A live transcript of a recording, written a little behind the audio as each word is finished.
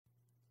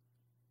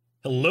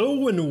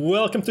Hello and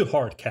welcome to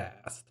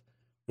Hardcast,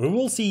 where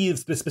we'll see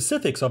the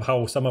specifics of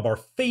how some of our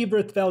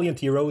favorite Valiant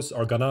heroes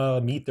are gonna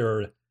meet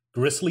their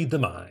grisly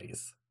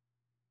demise.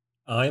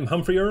 I'm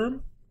Humphrey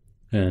Erm.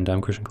 And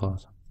I'm Christian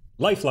Claus.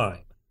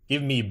 Lifeline,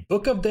 give me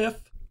Book of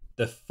Death,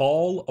 The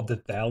Fall of the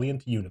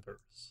Valiant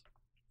Universe.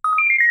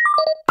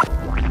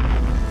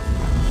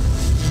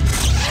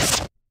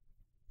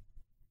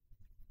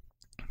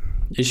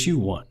 Issue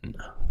 1,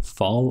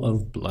 Fall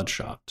of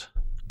Bloodshot.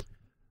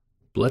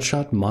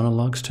 Bloodshot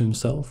monologues to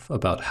himself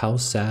about how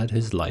sad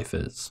his life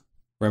is,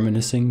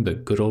 reminiscing the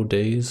good old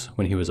days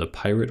when he was a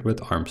pirate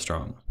with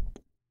Armstrong.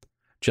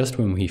 Just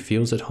when he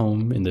feels at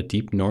home in the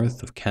deep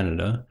north of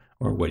Canada,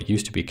 or what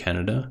used to be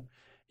Canada,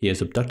 he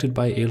is abducted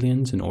by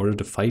aliens in order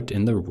to fight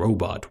in the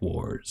Robot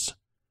Wars.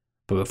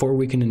 But before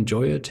we can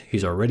enjoy it,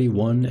 he's already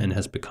won and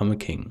has become a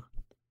king.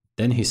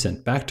 Then he's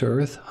sent back to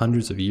Earth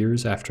hundreds of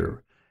years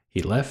after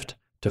he left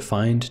to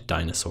find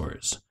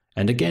dinosaurs.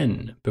 And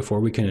again, before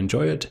we can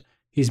enjoy it,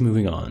 he's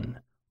moving on,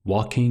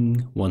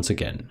 walking once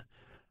again.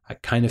 I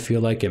kind of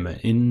feel like I'm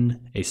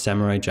in a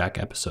Samurai Jack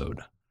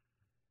episode.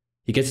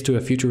 He gets to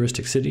a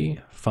futuristic city,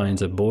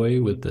 finds a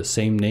boy with the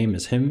same name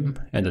as him,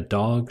 and a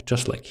dog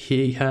just like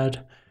he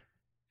had,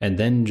 and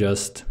then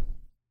just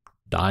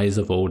dies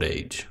of old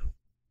age.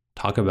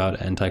 Talk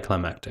about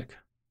anticlimactic.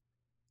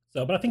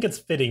 But I think it's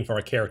fitting for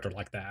a character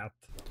like that.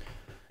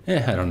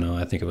 I don't know.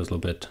 I think it was a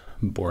little bit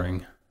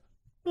boring.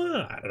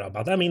 I don't know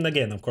about that. I mean,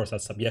 again, of course,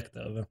 that's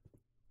subjective.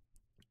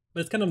 But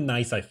it's kind of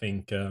nice, I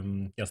think,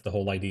 just the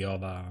whole idea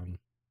of, how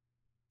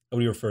do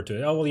you refer to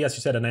it? Oh, well, yes,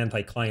 you said an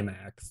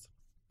anticlimax.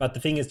 But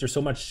the thing is, there's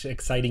so much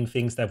exciting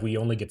things that we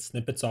only get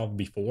snippets of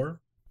before.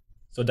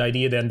 So the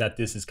idea then that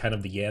this is kind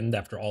of the end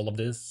after all of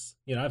this,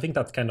 I think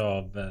that's kind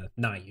of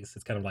nice.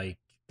 It's kind of like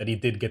that he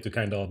did get to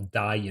kind of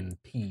die in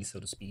peace,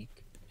 so to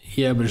speak.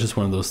 Yeah, but it's just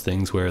one of those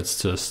things where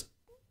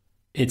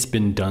it's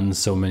been done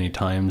so many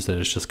times that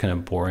it's just kind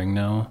of boring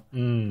now.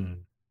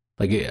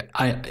 Like,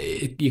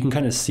 you can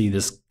kind of see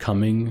this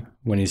coming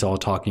when he's all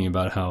talking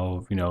about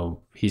how,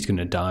 he's going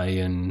to die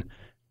in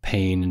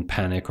pain and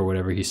panic or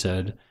whatever he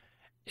said.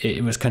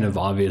 It was kind of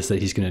obvious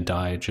that he's going to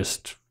die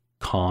just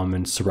calm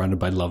and surrounded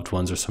by loved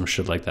ones or some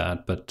shit like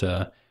that. But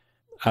I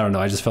don't know.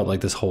 I just felt like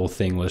this whole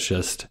thing was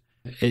just,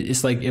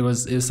 it's like it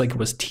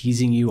was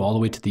teasing you all the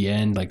way to the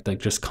end, like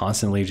just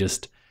constantly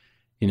just,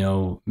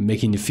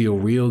 making you feel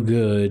real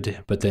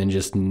good, but then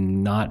just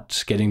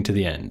not getting to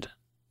the end.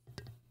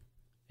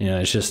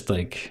 It's just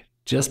like,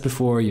 just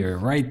before you're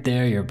right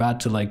there, you're about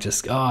to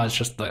it's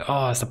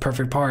the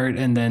perfect part.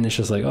 And then it's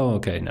just like, oh,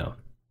 okay, no.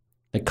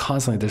 Like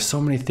constantly, there's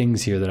so many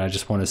things here that I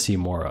just want to see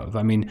more of.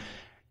 I mean,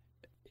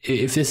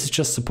 if this is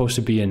just supposed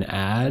to be an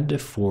ad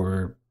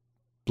for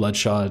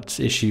Bloodshot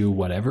issue,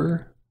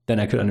 whatever, then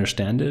I could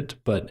understand it.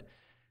 But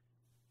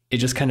it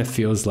just kind of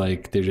feels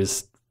like they're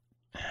just,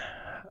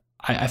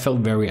 I felt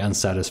very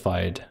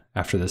unsatisfied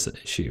after this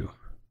issue.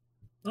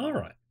 All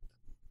right.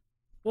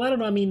 Well, I don't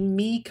know. I mean,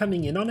 me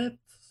coming in on it,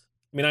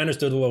 I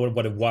understood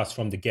what it was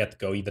from the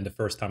get-go, even the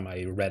first time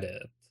I read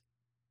it.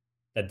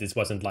 That this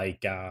wasn't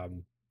like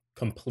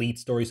complete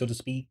story, so to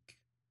speak.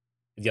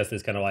 It's just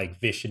this kind of like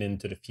vision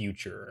into the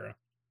future.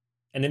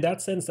 And in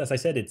that sense, as I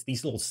said, it's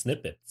these little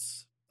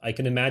snippets. I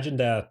can imagine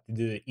that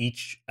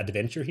each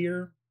adventure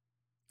here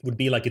would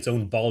be like its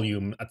own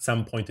volume at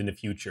some point in the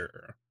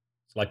future.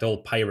 So like the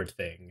whole pirate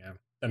thing.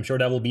 I'm sure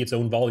that will be its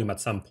own volume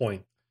at some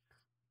point,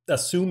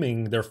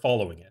 assuming they're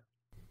following it.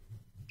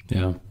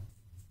 Yeah.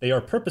 They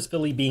are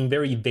purposefully being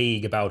very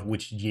vague about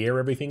which year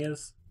everything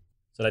is,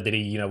 so that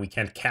we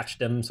can't catch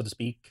them, so to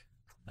speak.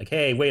 Like,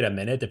 hey, wait a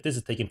minute, if this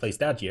is taking place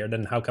that year,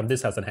 then how come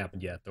this hasn't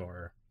happened yet?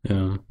 Or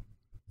yeah.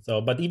 So,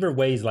 but either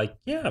way is like,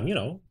 yeah,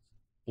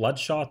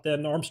 Bloodshot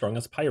and Armstrong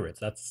as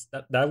pirates.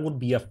 That would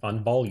be a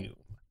fun volume,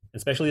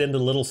 especially in the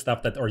little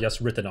stuff that are just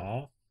written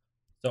off.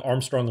 So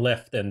Armstrong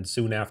left, and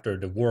soon after,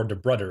 the War of the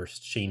Brothers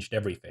changed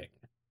everything.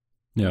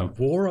 Yeah.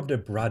 War of the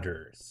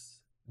Brothers.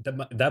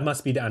 That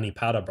must be the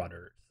Anipada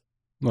brothers.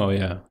 Oh,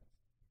 yeah.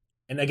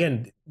 And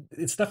again,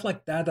 it's stuff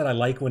like that I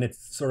like when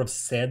it's sort of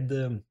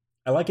said.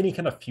 I like any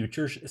kind of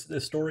future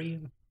story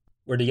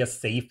where they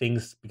just say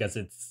things because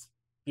it's,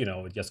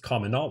 just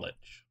common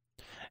knowledge.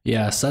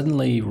 Yeah,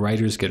 suddenly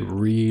writers get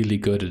really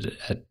good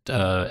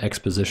at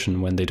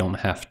exposition when they don't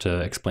have to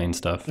explain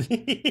stuff.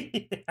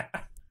 Yeah.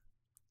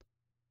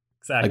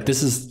 Exactly. Like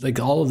this is like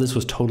all of this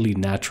was totally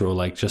natural.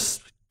 Like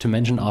just to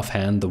mention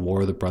offhand the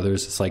War of the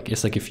Brothers, it's like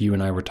if you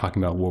and I were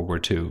talking about World War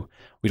II,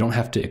 we don't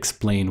have to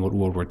explain what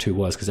World War II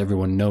was because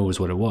everyone knows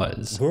what it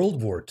was.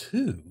 World War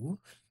II?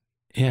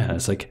 Yeah,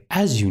 it's like,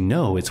 as you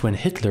know, it's when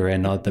Hitler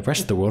and the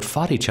rest of the world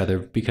fought each other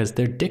because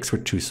their dicks were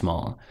too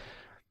small.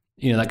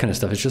 That kind of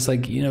stuff. It's just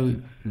like,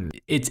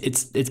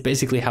 it's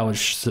basically how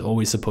it's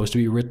always supposed to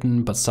be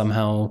written, but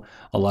somehow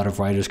a lot of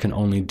writers can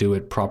only do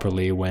it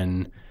properly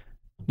when,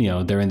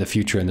 they're in the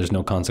future and there's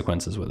no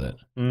consequences with it.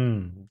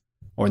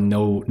 Or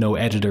no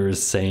editor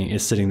is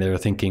sitting there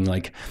thinking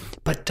like,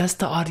 but does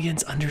the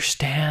audience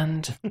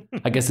understand?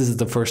 I guess this is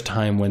the first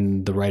time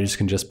when the writers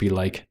can just be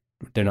like,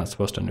 they're not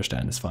supposed to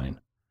understand. It's fine.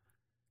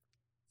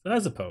 I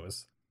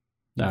suppose.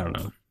 I don't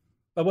know.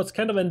 But what's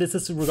kind of, and this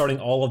is regarding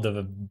all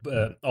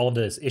of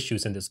these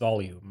issues in this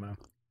volume.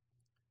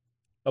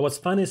 But what's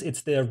fun is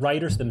it's the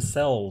writers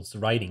themselves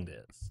writing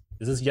this.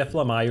 This is Jeff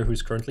Lemire,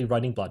 who's currently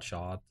writing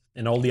Bloodshot,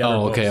 and all the other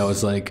books. Okay. I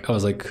was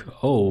like,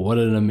 oh, what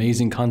an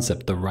amazing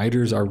concept. The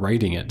writers are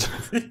writing it.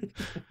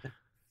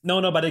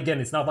 No, but again,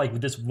 it's not like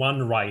this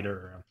one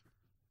writer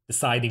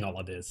deciding all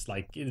of this.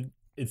 Like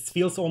it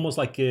feels almost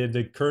like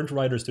the current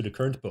writers to the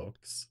current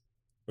books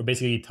were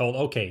basically told,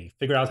 okay,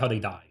 figure out how they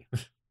die.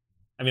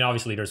 I mean,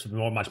 obviously, there's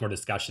much more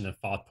discussion and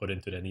thought put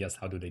into it than just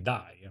how do they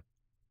die.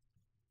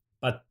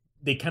 But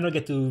they kind of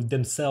get to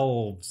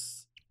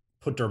themselves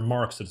put their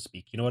mark, so to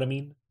speak. You know what I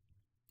mean?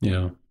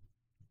 Yeah.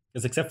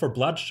 Because except for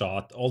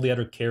Bloodshot, all the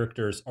other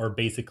characters are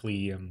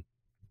basically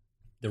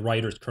the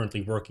writers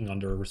currently working on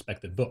their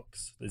respective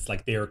books. It's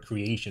like their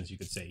creations, you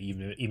could say,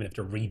 even if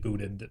they're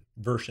rebooted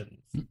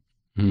versions.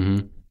 Mm-hmm.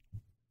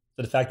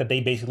 So the fact that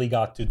they basically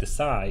got to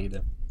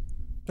decide,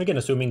 again,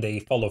 assuming they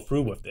follow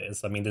through with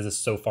this, I mean, this is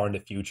so far in the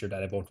future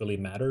that it won't really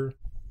matter.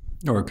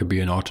 Or it could be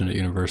an alternate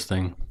universe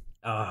thing.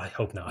 I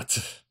hope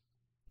not.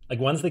 Like,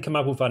 once they come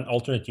up with an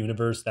alternate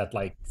universe that,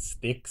 like,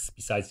 sticks,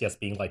 besides just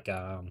being, like,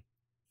 a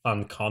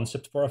fun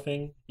concept for a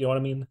thing, you know what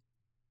I mean?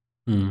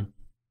 Mm.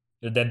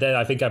 Then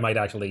I think I might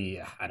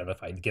actually, I don't know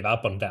if I'd give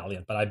up on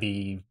Valiant, but I'd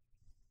be,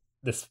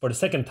 this for the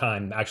second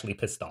time, actually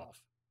pissed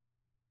off.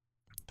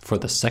 For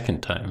the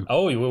second time?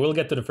 Oh, we'll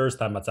get to the first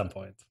time at some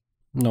point.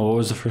 No, what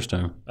was the first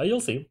time?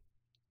 You'll see.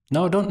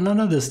 No, none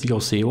of this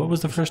you'll see. What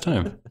was the first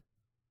time?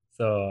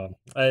 So,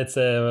 it's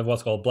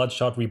what's called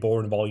Bloodshot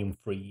Reborn Volume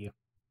 3.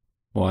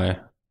 Why?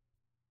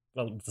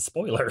 Well, it's a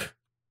spoiler.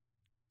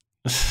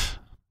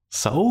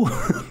 So?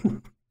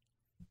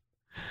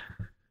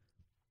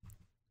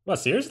 What,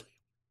 seriously?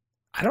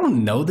 I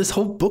don't know. This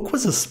whole book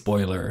was a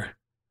spoiler.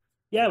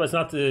 Yeah, but it's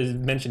not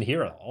mentioned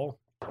here at all.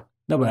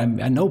 No, but I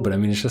know, but I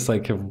mean, it's just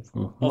like...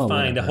 Well,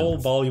 fine. The whole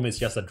volume is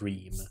just a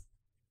dream.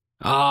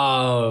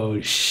 Oh,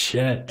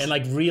 shit. And,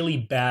 like, really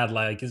bad.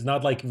 Like, it's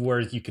not like where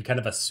you could kind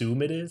of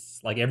assume it is.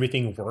 Like,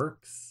 everything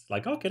works.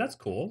 Like, okay, that's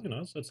cool, you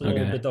know? So it's a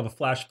little bit of a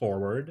flash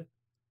forward.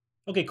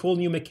 Okay, cool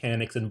new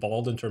mechanics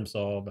involved in terms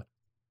of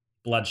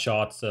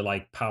Bloodshot's,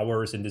 like,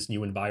 powers in this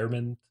new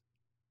environment.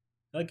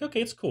 Like,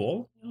 okay, it's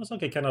cool. You know, it's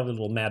okay, kind of a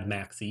little Mad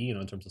Maxy, you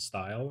know, in terms of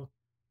style.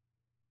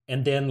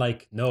 And then,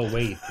 like, no,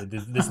 wait,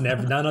 this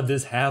never, none of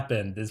this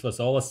happened. This was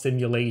all a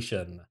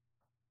simulation.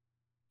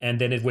 And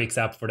then it wakes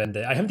up for them.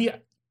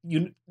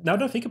 Now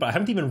that I think about it, I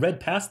haven't even read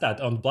past that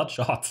on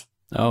Bloodshot.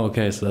 Oh,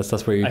 okay, so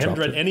that's where you dropped it. I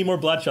haven't read any more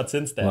Bloodshot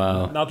since then.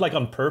 Wow. Not like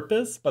on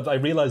purpose, but I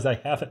realized I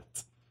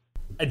haven't.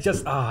 I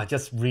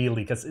just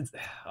really, because it's,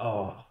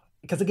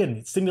 because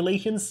again,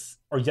 simulations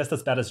are just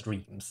as bad as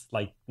dreams.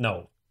 Like,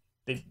 no,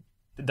 it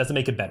doesn't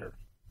make it better.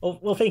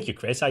 Well, thank you,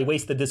 Chris. I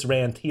wasted this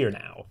rant here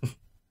now.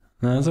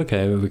 No, that's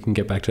okay. We can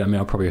get back to it. I mean,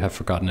 I'll probably have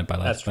forgotten it by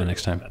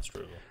next time. That's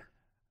true.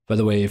 By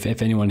the way,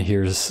 if anyone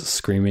hears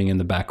screaming in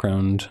the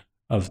background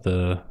of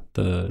the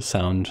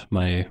sound,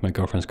 my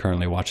girlfriend's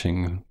currently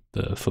watching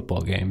the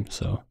football game,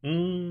 so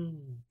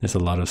there's a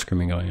lot of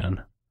screaming going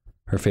on.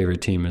 Her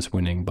favorite team is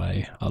winning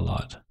by a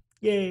lot.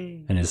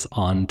 Yay! And is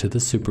on to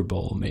the Super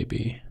Bowl,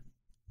 maybe.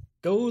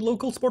 Go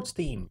local sports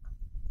team.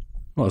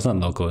 Well, it's not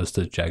local, it's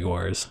the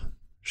Jaguars.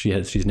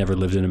 She's never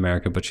lived in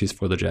America, but she's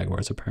for the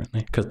Jaguars,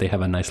 apparently, because they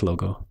have a nice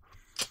logo.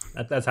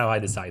 That's how I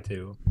decide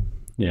too.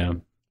 Yeah.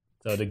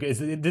 So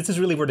this is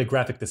really where the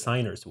graphic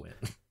designers win.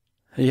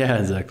 Yeah,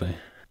 exactly.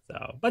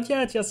 So, but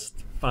yeah,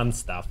 just fun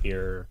stuff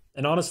here.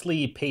 And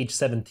honestly, page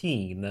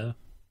 17,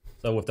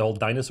 so with the whole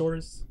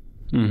dinosaurs,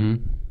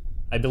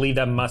 I believe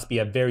that must be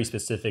a very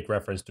specific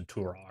reference to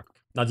Turok.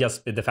 Not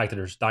just the fact that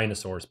there's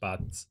dinosaurs,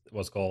 but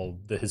what's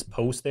called his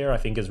pose there, I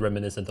think, is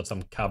reminiscent of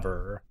some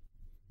cover.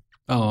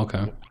 Oh,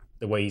 okay.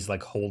 The way he's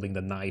like holding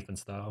the knife and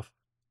stuff.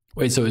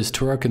 Wait, so is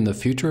Turok in the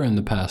future, in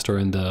the past, or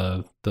in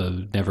the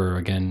never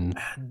again,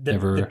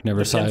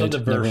 never side? Depends on the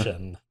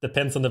version.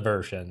 Depends on the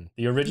version.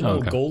 The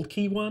original Gold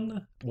Key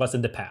one was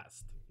in the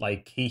past.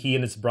 Like he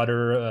and his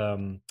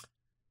brother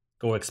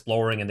go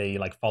exploring, and they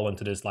like fall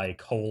into this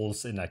like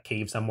holes in a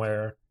cave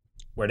somewhere,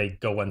 where they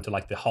go into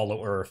like the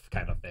Hollow Earth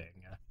kind of thing.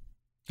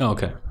 Oh,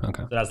 okay.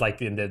 So that's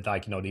like in the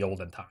the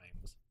olden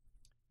times.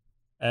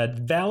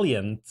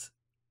 Valiant,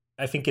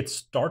 I think it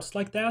starts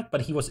like that,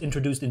 but he was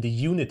introduced in the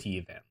Unity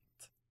event.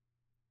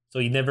 So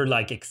he never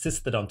like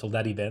existed until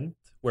that event,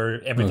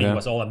 where everything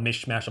was all a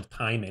mishmash of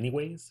time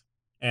anyways.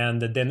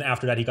 And then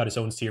after that, he got his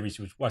own series,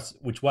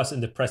 which was in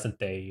the present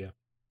day,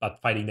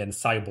 but fighting then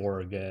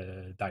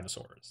cyborg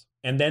dinosaurs.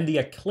 And then the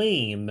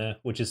Acclaim,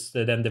 which is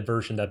then the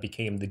version that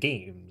became the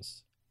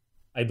games.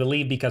 I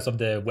believe because of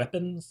the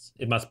weapons,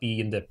 it must be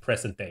in the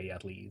present day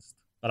at least.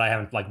 But I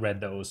haven't like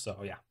read those,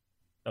 so yeah.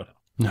 Don't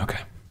know. Okay.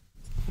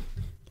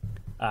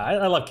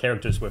 I love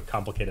characters with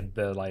complicated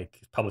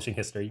like publishing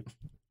history.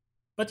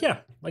 But yeah,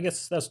 I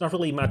guess that's not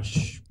really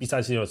much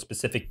besides,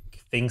 specific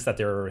things that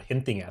they're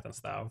hinting at and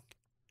stuff.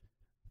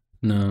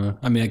 No,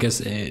 I mean, I guess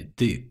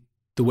the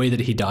way that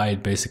he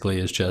died basically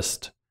is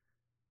just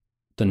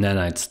the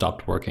nanites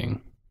stopped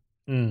working.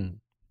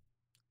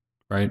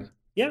 Right?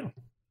 Yeah.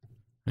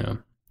 Yeah.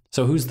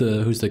 So who's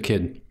the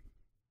kid?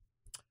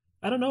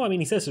 I don't know. I mean,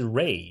 he says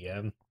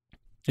Ray.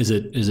 Is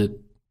it is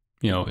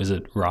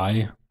it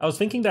Rye? I was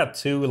thinking that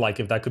too, like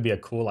if that could be a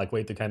cool like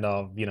way to kind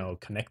of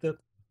connect it.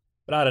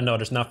 But I don't know.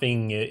 There's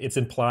nothing. It's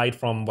implied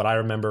from what I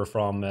remember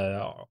from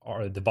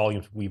the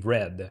volumes we've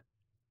read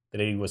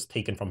that he was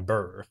taken from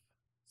birth.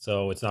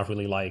 So it's not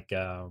really like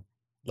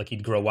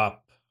he'd grow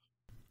up.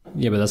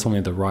 Yeah, but that's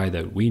only the Rye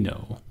that we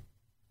know.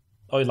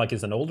 Oh, like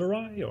is an older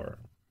Rye or?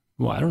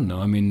 Well, I don't know.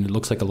 I mean, it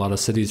looks like a lot of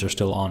cities are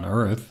still on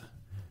Earth.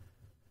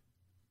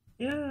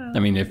 Yeah. I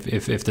mean, if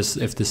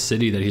this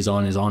city that he's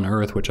on is on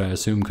Earth, which I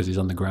assume because he's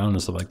on the ground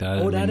and stuff like that.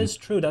 Oh, that is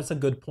true. That's a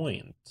good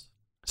point.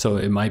 So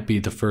it might be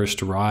the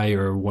first Rye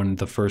or one of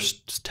the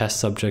first test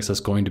subjects that's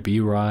going to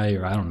be Rye,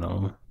 or I don't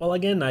know. Well,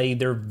 again,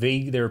 they're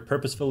vague. They're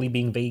purposefully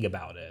being vague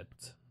about it.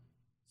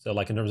 So,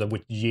 like in terms of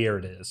which year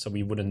it is, so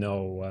we wouldn't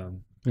know.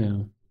 Yeah.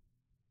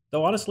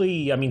 Though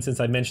honestly, I mean, since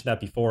I mentioned that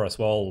before as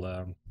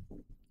well,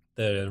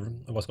 the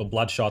what's called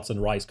Bloodshots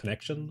and Rye's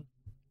connection.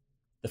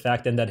 The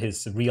fact then that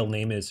his real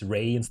name is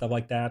Ray and stuff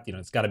like that,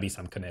 it's got to be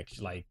some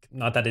connection. Like,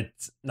 not that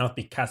it's not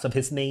because of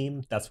his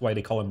name, that's why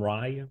they call him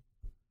Rye.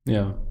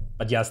 Yeah.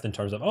 But just in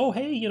terms of, oh,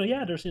 hey,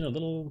 yeah, there's,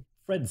 little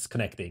threads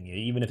connecting,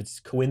 even if it's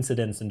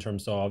coincidence in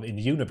terms of in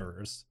the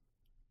universe.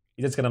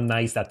 It's just kind of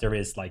nice that there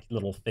is, like,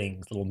 little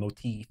things, little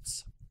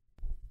motifs.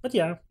 But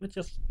yeah, it's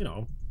just,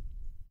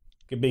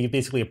 could be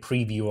basically a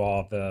preview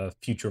of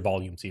future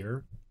volumes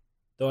here.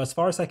 Though as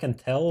far as I can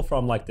tell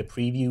from, like, the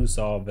previews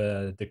of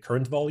the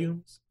current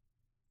volumes,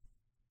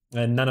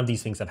 and none of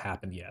these things have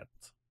happened yet.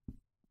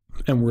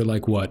 And we're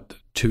like, what,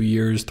 2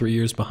 years, 3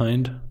 years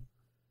behind?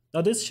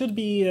 Now this should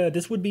be,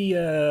 this would be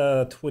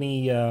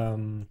 20, yeah,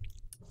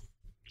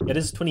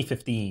 this is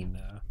 2015.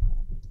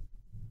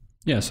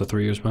 Yeah, so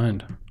 3 years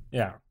behind.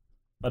 Yeah.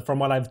 But from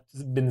what I've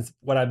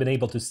been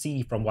able to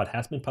see from what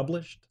has been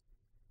published,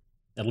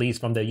 at least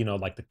from the,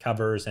 like the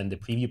covers and the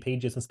preview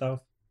pages and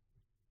stuff,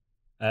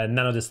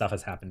 none of this stuff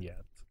has happened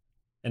yet.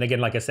 And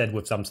again, like I said,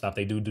 with some stuff,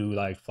 they do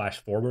like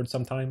flash forward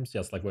sometimes,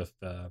 just like with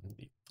the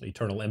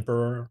Eternal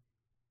Emperor.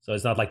 So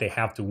it's not like they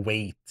have to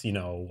wait,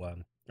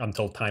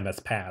 until time has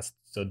passed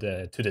to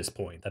this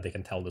point that they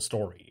can tell the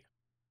story.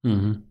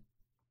 Mm-hmm.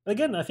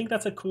 Again, I think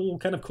that's a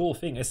kind of cool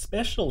thing,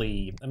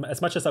 especially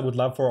as much as I would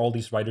love for all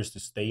these writers to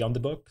stay on the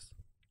books.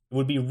 It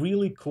would be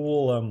really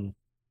cool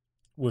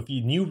with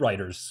new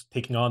writers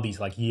taking on these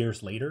like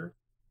years later.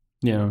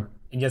 Yeah.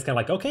 And just kind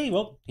of like, okay,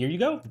 well, here you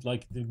go.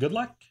 Like, good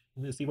luck.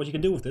 Let's see what you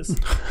can do with this.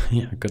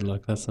 Yeah, good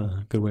luck. That's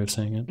a good way of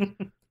saying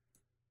it.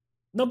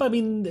 No, but I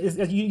mean,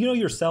 you know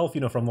yourself,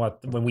 from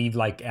when we've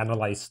like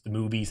analyzed the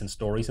movies and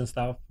stories and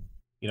stuff,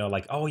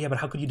 like, oh yeah, but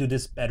how could you do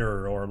this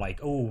better? Or like,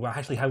 oh,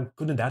 actually, how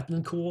couldn't that have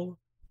been cool?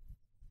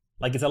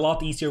 Like, it's a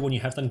lot easier when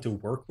you have something to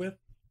work with,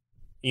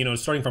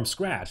 starting from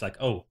scratch.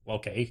 Like, oh,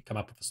 okay, come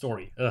up with a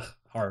story. Ugh,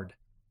 hard.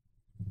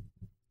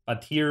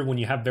 But here, when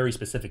you have very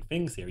specific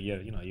things here,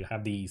 you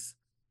have these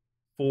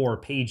 4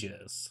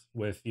 pages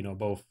with,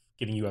 both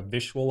giving you a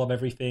visual of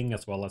everything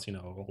as well as,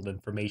 all the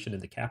information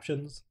in the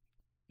captions.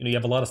 You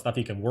have a lot of stuff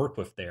you can work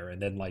with there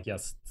and then, like,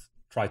 just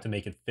try to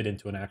make it fit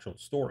into an actual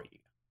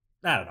story.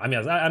 I don't know. I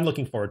mean, I'm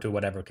looking forward to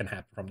whatever can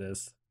happen from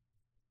this.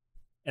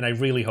 And I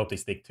really hope they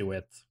stick to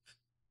it.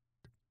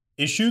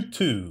 Issue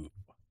 2,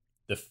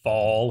 The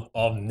Fall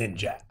of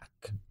Ninjak.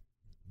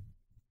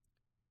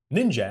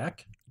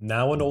 Ninjak,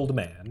 now an old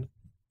man,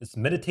 is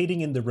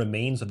meditating in the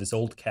remains of his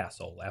old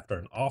castle after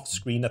an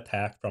off-screen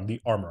attack from the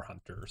armor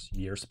hunters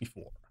years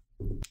before.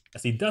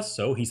 As he does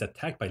so, he's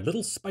attacked by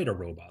little spider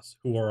robots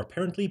who are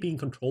apparently being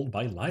controlled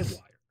by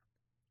Livewire.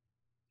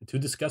 The two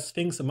discuss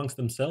things amongst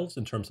themselves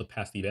in terms of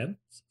past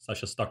events,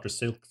 such as Dr.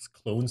 Silk's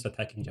clones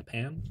attacking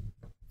Japan,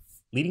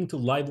 leading to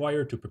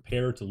Livewire to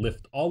prepare to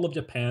lift all of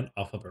Japan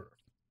off of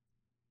Earth.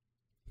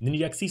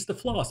 Ninjak sees the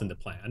flaws in the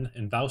plan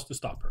and vows to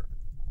stop her,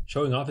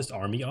 showing off his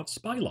army of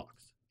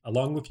Spylocks,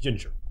 along with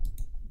Ginger.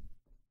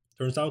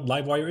 Turns out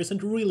Livewire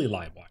isn't really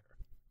Livewire,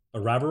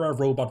 but rather a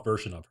robot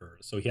version of her,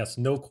 so he has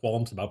no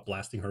qualms about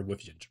blasting her with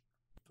Ginger,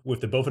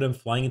 with the both of them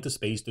flying into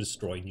space to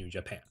destroy New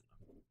Japan.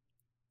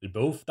 They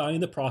both die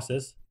in the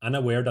process,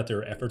 unaware that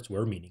their efforts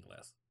were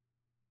meaningless.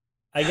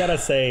 I gotta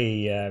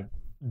say,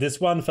 this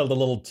one felt a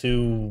little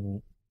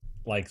too,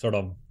 like, sort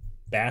of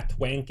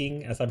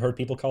bat-wanking, as I've heard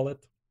people call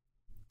it.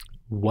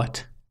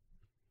 What?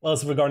 Well,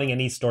 it's regarding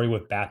any story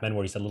with Batman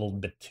where he's a little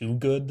bit too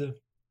good.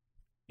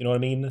 You know what I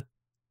mean?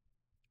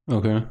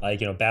 Okay.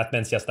 Like,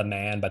 Batman's just a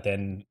man, but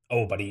then,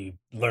 but he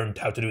learned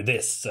how to do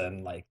this,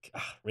 and like,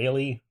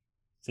 really?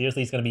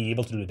 Seriously, he's going to be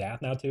able to do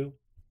that now, too?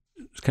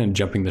 It's kind of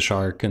jumping the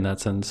shark in that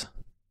sense.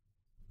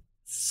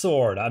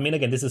 Sort of. I mean,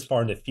 again, this is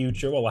far in the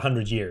future,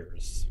 100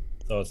 years.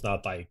 So it's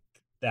not like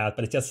that,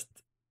 but it's just,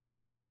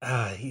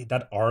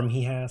 that arm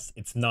he has,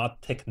 it's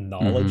not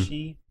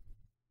technology.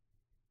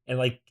 Mm-hmm. And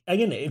like,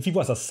 again, if he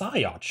was a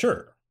psyot,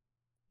 sure.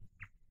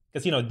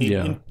 Because,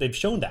 they've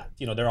shown that,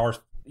 there are,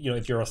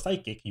 if you're a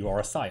psychic, you are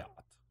a psyot.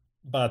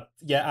 But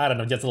yeah, I don't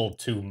know, just a little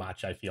too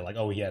much, I feel like.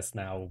 Oh, he has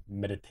now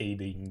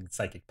meditating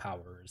psychic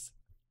powers.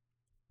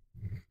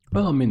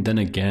 Well, I mean, then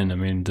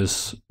again,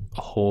 this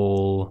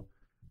whole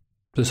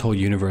this whole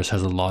universe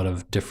has a lot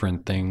of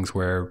different things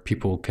where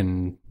people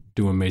can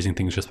do amazing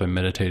things just by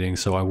meditating.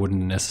 So I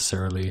wouldn't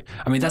necessarily.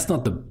 I mean, that's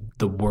not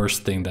the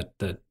worst thing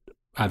that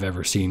I've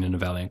ever seen in a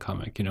Valiant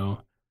comic. You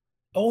know.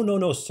 Oh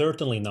no,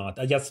 certainly not.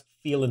 I just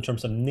feel in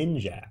terms of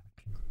ninja.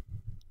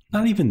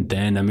 Not even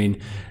then. I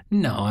mean,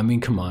 no. I mean,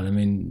 come on. I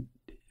mean,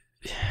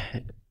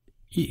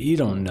 you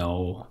don't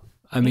know.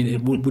 I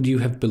mean, would you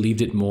have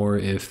believed it more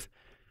if,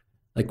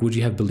 like, would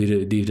you have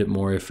believed it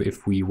more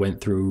if we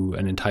went through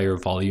an entire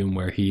volume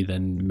where he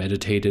then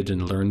meditated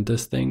and learned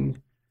this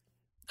thing?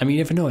 I mean,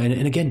 you never know.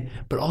 And again,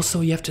 but also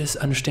you have to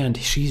understand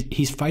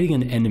he's fighting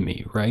an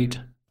enemy, right?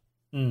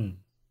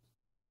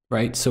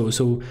 Right.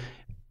 So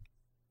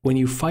when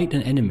you fight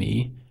an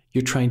enemy,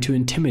 you're trying to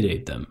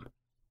intimidate them.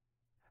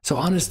 So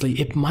honestly,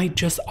 it might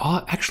just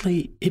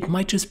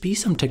be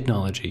some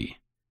technology.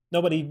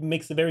 Nobody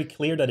makes it very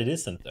clear that it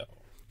isn't, though.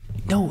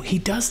 No, he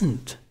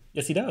doesn't.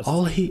 Yes, he does.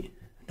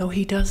 No,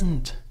 he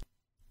doesn't.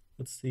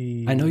 Let's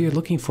see. I know you're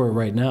looking for it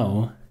right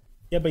now.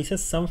 Yeah, but he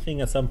says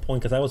something at some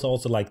point, because I was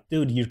also like,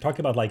 dude, you're talking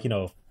about, like,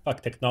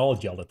 fuck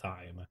technology all the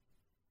time.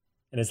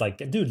 And it's like,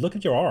 dude, look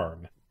at your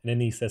arm. And then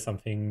he says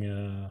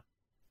something,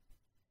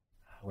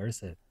 where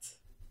is it?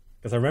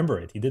 Because I remember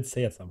it. He did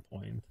say at some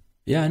point.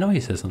 Yeah, I know he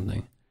says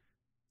something.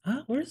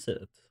 Where is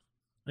it?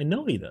 I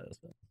know he does.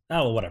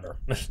 Oh, whatever.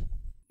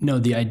 No,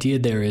 the idea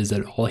there is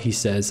that all he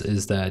says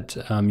is that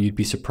you'd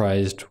be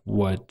surprised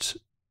what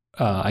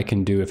I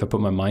can do if I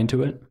put my mind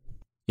to it.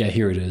 Yeah,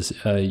 here it is.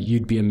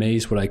 You'd be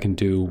amazed what I can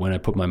do when I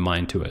put my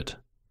mind to it.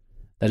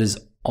 That is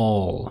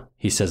all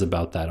he says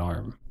about that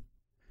arm.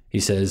 He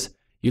says,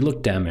 you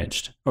look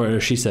damaged. Or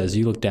she says,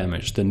 you look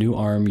damaged. The new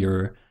arm,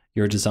 your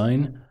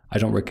design, I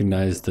don't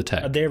recognize the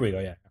tech. There we go,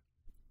 yeah.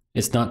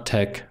 It's not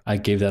tech. I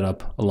gave that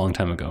up a long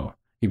time ago.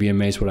 You'd be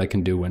amazed what I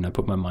can do when I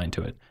put my mind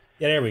to it.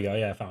 Yeah, there we go.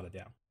 Yeah, I found it,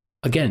 yeah.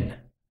 Again,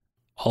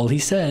 all he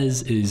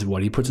says is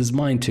what he puts his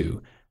mind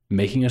to,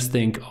 making us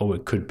think, oh,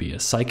 it could be a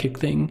psychic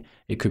thing,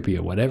 it could be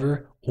a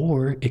whatever,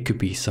 or it could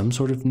be some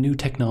sort of new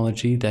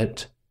technology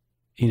that,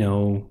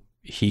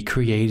 he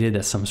created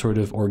as some sort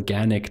of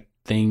organic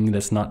thing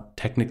that's not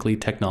technically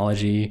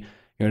technology.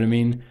 You know what I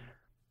mean?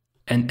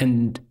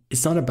 And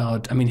it's not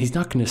about, he's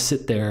not going to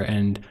sit there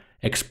and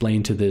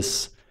explain to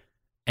this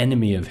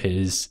enemy of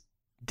his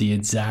the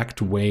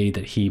exact way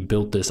that he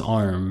built this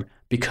arm,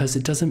 because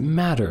it doesn't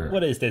matter.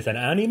 What is this, an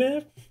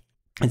anime?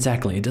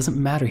 Exactly. It doesn't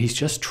matter. He's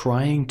just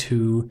trying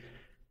to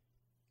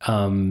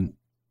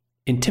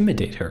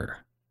intimidate her.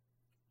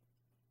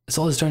 That's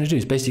all he's trying to do.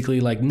 Is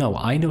basically like, no,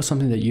 I know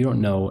something that you don't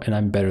know, and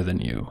I'm better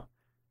than you.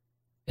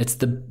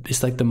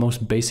 It's like the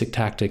most basic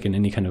tactic in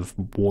any kind of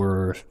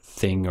war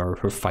thing or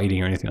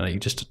fighting or anything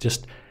like that.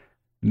 Just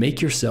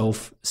make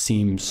yourself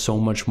seem so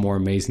much more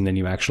amazing than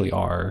you actually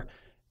are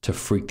to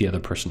freak the other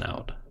person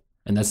out.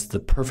 And that's the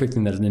perfect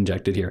thing that is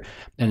injected here.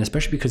 And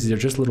especially because these are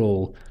just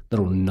little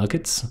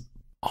nuggets,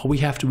 we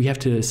have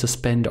to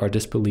suspend our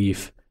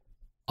disbelief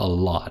a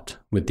lot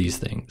with these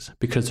things,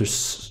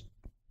 because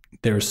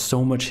there's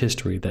so much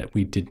history that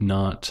we did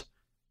not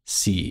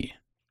see.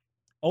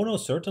 Oh no,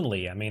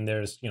 certainly.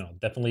 There's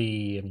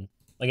definitely,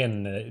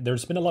 again,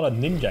 there's been a lot of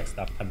ninja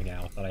stuff coming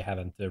out that I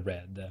haven't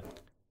read.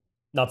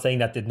 Not saying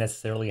that it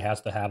necessarily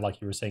has to have,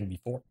 like you were saying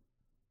before,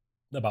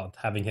 about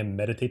having him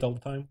meditate all the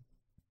time.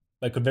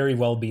 That could very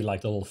well be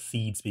like little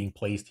seeds being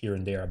placed here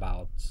and there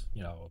about,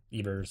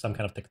 either some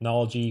kind of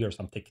technology or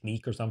some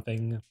technique or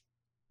something.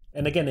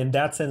 And again, in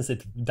that sense,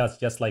 it does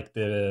just like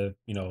the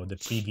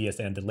previous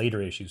and the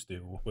later issues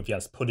do, with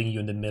just putting you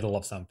in the middle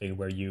of something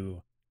where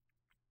you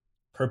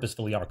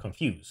purposefully are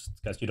confused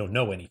because you don't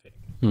know anything.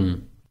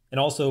 And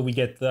also we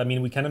get,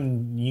 we kind of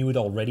knew it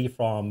already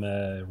from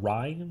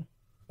Ryan,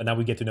 but now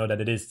we get to know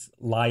that it is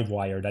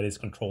Livewire that is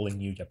controlling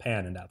New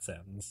Japan in that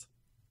sense.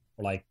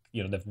 Or like,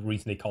 the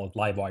reason they call it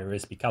Livewire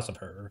is because of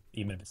her,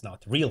 even if it's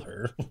not the real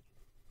her.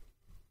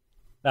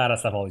 That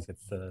stuff always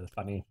gets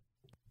funny.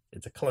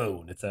 It's a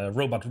clone. It's a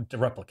robot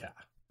replica.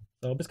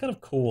 So it's kind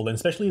of cool, and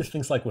especially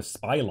things like with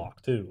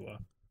Spylock too.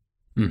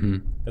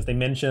 Because they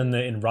mention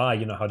in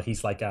Rai, how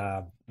he's like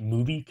a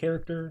movie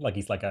character, like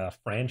he's like a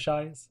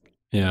franchise.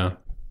 Yeah.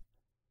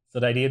 So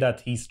the idea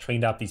that he's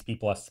trained up these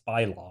people as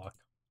Spylock,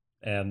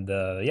 and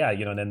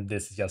then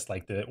this is just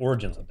like the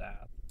origins of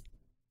that.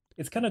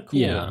 It's kind of cool.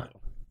 Yeah.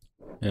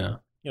 Yeah.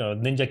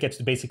 Ninja gets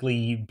to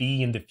basically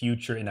be in the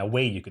future in a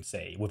way, you could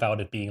say, without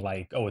it being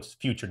like, oh, it's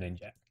future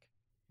Ninja.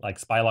 Like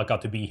Spylock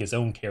got to be his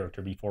own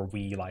character before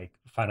we like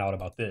find out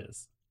about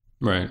this.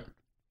 Right.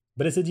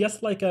 But is it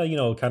just like a,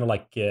 kind of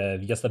like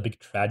just a big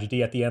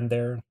tragedy at the end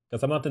there?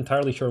 Because I'm not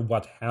entirely sure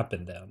what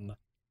happened then.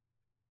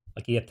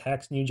 Like he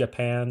attacks New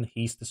Japan,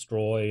 he's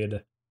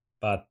destroyed,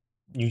 but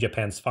New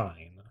Japan's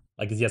fine.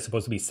 Like is he just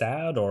supposed to be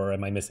sad, or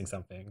am I missing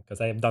something? Because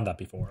I have done that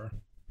before.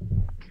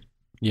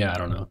 Yeah, I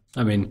don't know.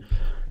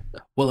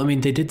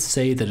 They did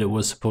say that it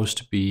was supposed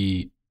to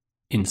be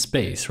in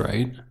space,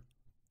 right?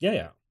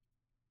 Yeah.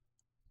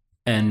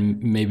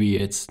 And maybe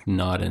it's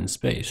not in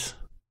space.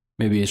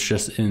 Maybe it's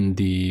just in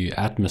the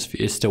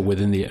atmosphere. It's still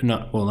within the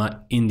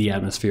not in the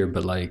atmosphere,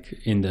 but like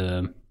in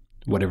the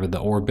whatever the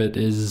orbit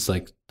is,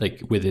 like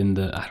within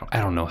the, I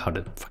don't know how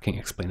to fucking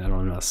explain it.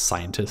 I'm not a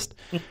scientist.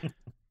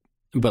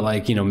 But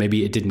like, you know,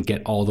 maybe it didn't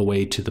get all the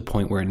way to the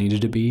point where it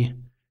needed to be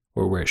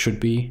or where it should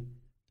be.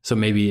 So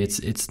maybe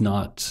it's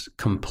not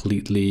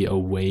completely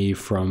away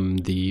from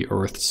the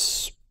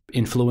Earth's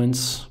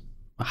influence.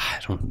 I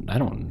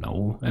don't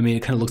know. I mean,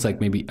 it kind of looks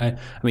like maybe I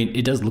mean,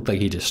 it does look like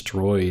he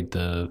destroyed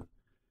the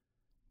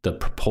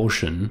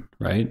propulsion,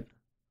 right?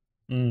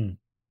 Mm.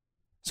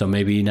 So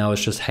maybe now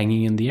it's just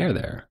hanging in the air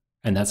there.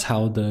 And that's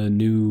how the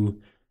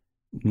new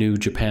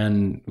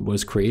Japan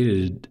was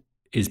created,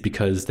 is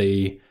because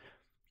they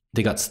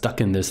got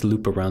stuck in this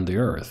loop around the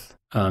Earth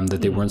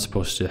that they weren't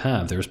supposed to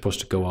have. They were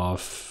supposed to go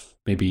off,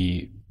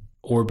 maybe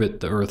orbit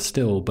the Earth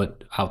still,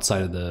 but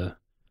outside of the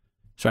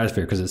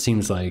stratosphere, because it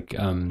seems like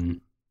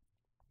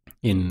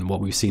in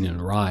what we've seen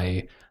in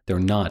Rai, they're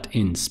not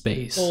in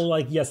space. Well,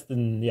 like, yes,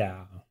 then,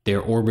 yeah.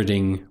 They're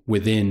orbiting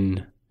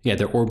within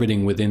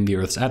the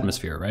Earth's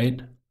atmosphere,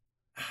 right?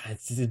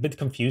 It's a bit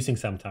confusing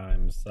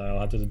sometimes, so I'll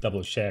have to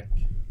double check.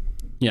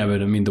 Yeah,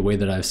 but I mean, the way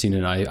that I've seen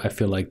it, I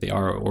feel like they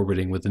are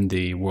orbiting within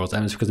the world's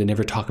atmosphere, because they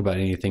never talk about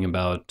anything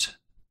about,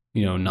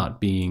 you know, not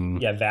being...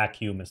 Yeah,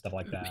 vacuum and stuff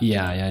like that.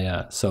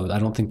 Yeah. So I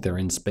don't think they're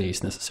in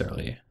space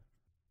necessarily.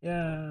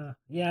 Yeah.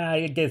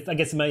 I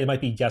guess it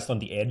might be just on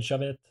the edge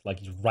of it, like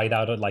right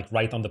out of, like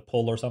right on the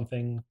pole or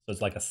something. So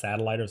it's like a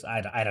satellite or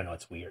I don't know.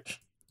 It's weird.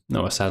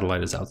 No, a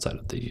satellite is outside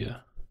of the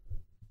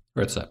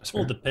Earth's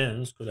atmosphere. Well, it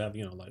depends. Could have,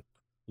 you know, like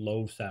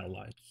low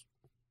satellites.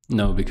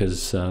 No,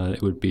 because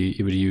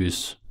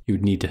you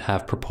would need to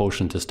have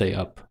propulsion to stay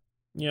up.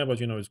 Yeah, but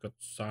you know, it's got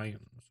science.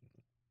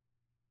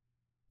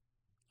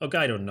 Okay,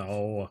 I don't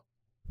know.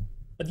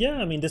 But yeah,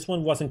 I mean, this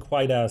one wasn't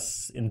quite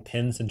as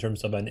intense in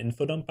terms of an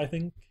info dump, I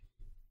think,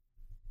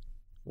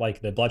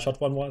 like the Bloodshot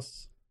one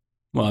was.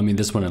 Well, I mean,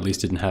 this one at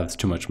least didn't have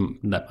that much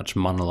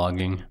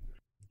monologuing.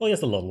 Well,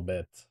 just a little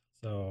bit.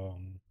 So,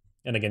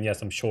 and again, yeah,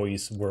 some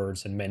choice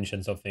words and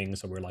mentions of things.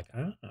 So we're like,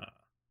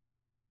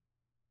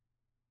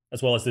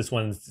 as well as this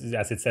one,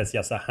 as it says,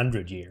 just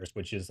 100 years,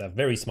 which is a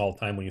very small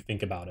time when you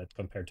think about it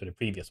compared to the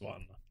previous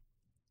one.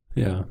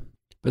 Yeah,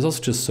 but it's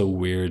also just so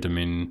weird. I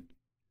mean,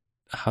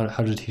 how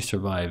did he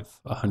survive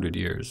 100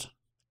 years?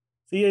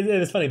 See,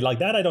 it's funny, like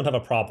that I don't have a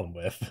problem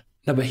with.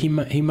 No, but he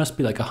must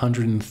be like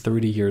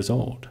 130 years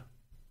old.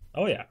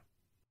 Oh yeah.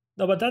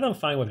 No, but that I'm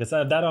fine with, because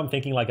that I'm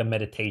thinking like a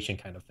meditation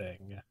kind of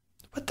thing.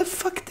 What the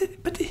fuck?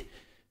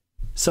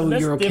 So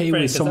you're okay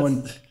with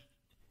someone...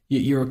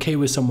 You're okay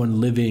with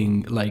someone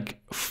living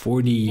like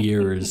 40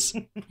 years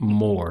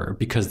more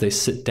because they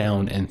sit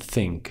down and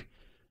think,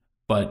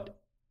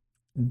 but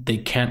they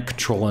can't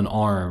control an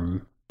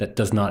arm that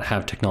does not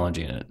have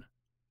technology in it.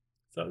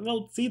 So,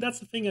 well, see, that's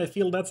the thing. I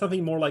feel that's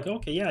something more like,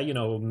 okay, yeah, you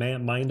know,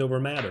 mind over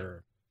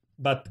matter.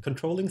 But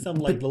controlling some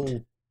like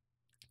little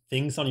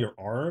things on your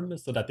arm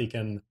so that they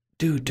can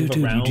dude,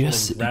 you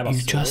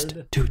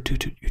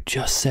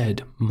just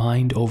said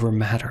mind over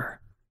matter.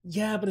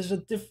 Yeah, but there's a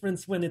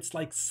difference when it's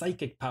like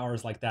psychic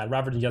powers like that,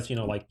 rather than just, you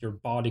know, like your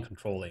body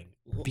controlling.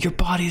 Your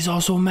body's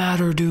also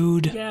matter,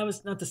 dude. Yeah,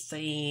 it's not the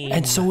same.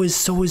 And so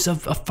is a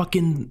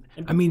fucking.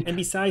 I mean, and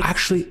besides,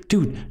 actually,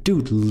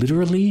 dude,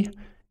 literally,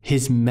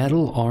 his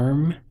metal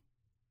arm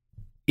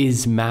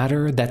is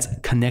matter that's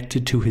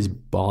connected to his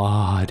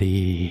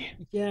body.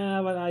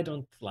 Yeah, but I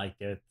don't like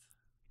it.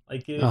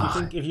 Like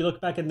if you look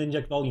back at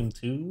Ninja Volume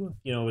 2,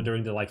 you know,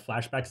 during the like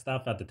flashback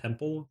stuff at the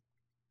temple.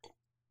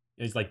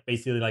 It's like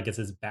basically like it's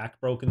his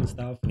back broken and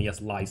stuff, and he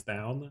just lies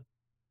down.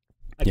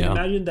 I can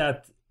imagine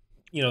that,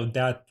 you know,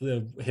 that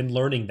him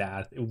learning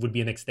that it would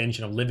be an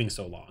extension of living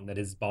so long that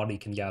his body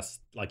can just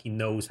like he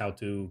knows how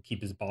to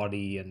keep his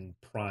body in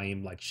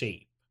prime like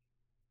shape.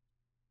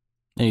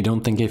 And you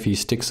don't think if he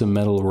sticks a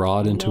metal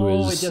rod into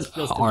his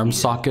arm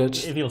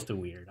socket, it feels too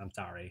weird. I'm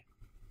sorry.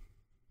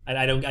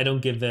 I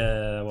don't give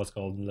the what's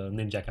called the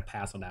Ninja a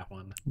pass on that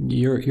one.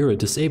 You're a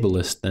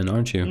disableist then,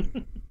 aren't you?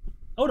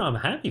 Oh no, I'm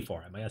happy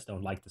for him. I just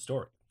don't like the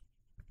story.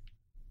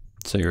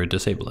 So you're a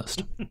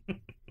disableist.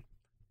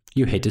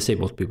 You hate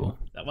disabled people.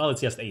 Well, it's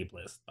just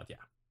ableist, but yeah.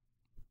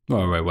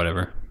 All right,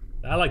 whatever.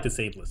 I like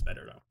disableist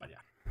better though, but yeah.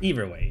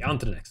 Either way, on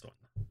to the next one.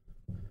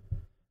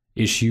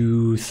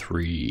 Issue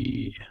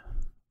 3.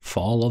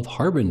 Fall of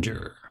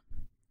Harbinger.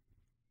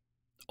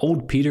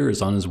 Old Peter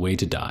is on his way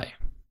to die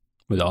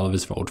with all of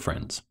his old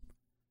friends.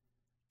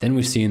 Then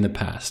we see in the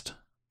past,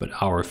 but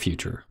our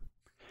future.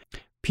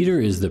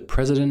 Peter is the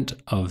president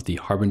of the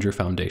Harbinger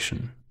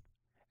Foundation,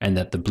 and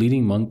that the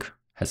bleeding monk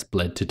has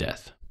bled to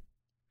death.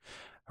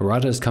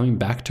 Harada is coming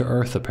back to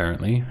Earth,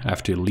 apparently,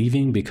 after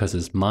leaving because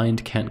his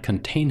mind can't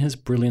contain his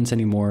brilliance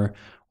anymore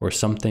or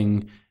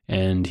something,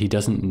 and he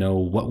doesn't know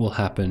what will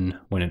happen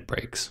when it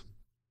breaks.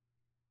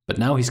 But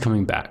now he's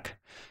coming back,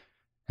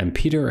 and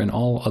Peter and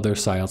all other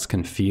Psiots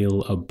can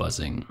feel a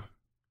buzzing.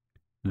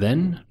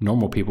 Then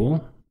normal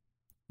people,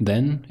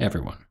 then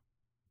everyone.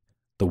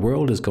 The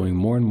world is going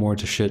more and more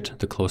to shit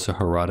the closer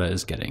Harada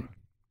is getting.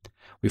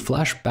 We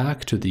flash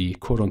back to the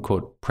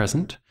quote-unquote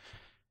present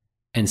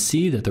and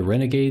see that the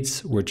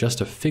renegades were just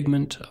a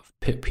figment of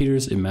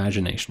Peter's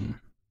imagination.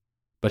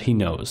 but he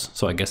knows,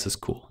 so I guess it's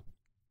cool.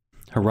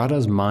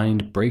 Harada's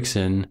mind breaks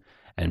in,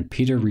 and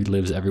Peter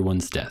relives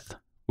everyone's death,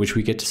 which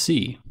we get to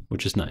see,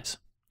 which is nice.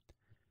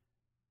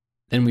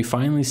 Then we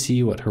finally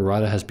see what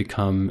Harada has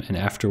become, and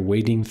after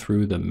wading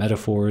through the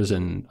metaphors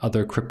and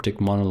other cryptic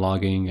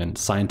monologuing and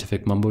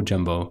scientific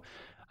mumbo-jumbo,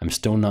 I'm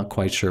still not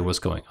quite sure what's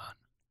going on.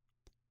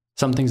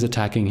 Something's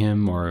attacking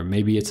him, or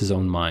maybe it's his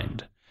own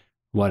mind.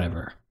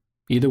 Whatever.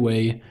 Either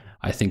way,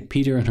 I think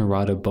Peter and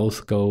Harada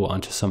both go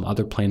onto some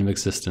other plane of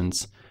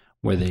existence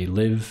where they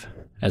live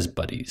as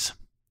buddies.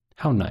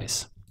 How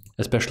nice,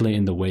 especially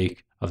in the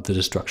wake of the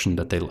destruction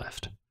that they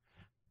left.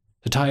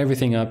 To tie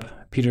everything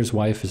up, Peter's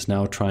wife is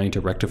now trying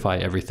to rectify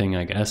everything,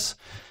 I guess,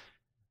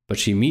 but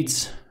she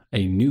meets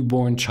a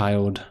newborn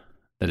child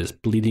that is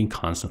bleeding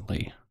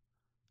constantly.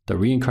 The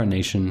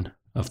reincarnation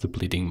of the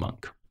bleeding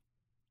monk.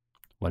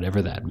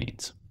 Whatever that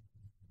means.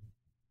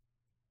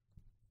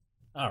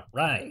 All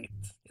right.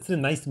 Isn't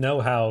it nice to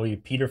know how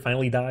Peter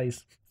finally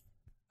dies?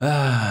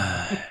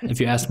 If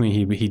you ask me,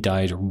 he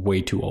died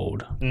way too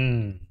old.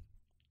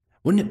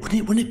 Wouldn't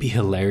it be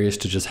hilarious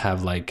to just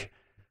have like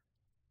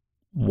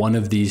one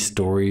of these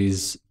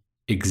stories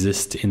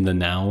exist in the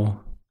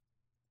now?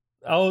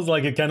 I was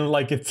like, it kind of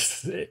like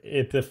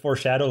it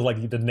foreshadows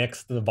like the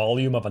next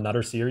volume of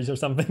another series or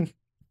something.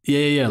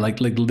 Yeah. Like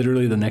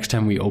literally the next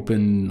time we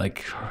open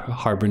like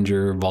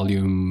Harbinger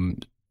volume,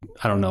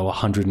 I don't know,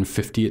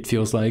 150 it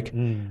feels like.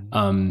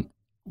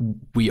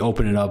 We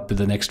open it up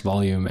the next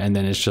volume and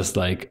then it's just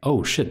like,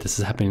 oh shit, this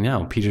is happening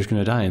now. Peter's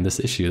gonna die in this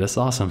issue. That's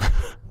awesome.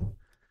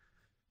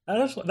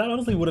 That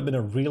honestly would have been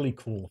a really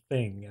cool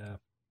thing,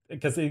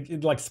 because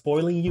it like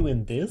spoiling you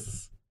in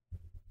this,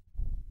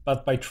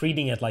 but by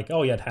treating it like,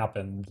 oh yeah, it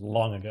happened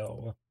long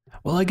ago.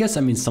 Well, I guess,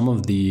 I mean, some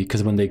of the,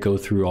 because when they go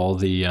through all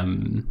the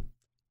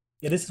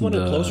yeah, this is one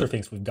of the closer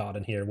things we've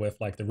gotten here with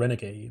like the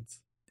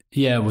Renegades.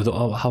 Yeah, with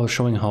how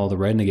showing how the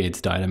Renegades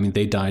died. I mean,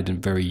 they died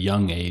in very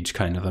young age,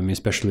 kind of. I mean,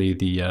 especially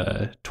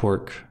the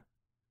Torque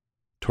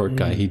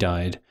guy, he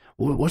died.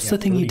 What's the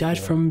thing he died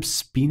from?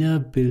 Spina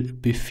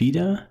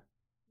bifida?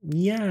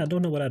 Yeah, I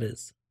don't know what that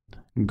is.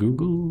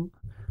 Google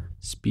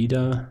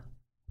Spina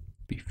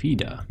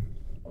bifida.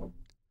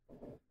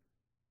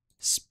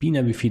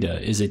 Spina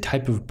bifida is a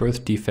type of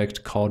birth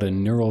defect called a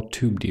neural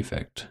tube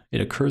defect. It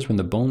occurs when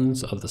the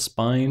bones of the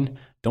spine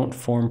don't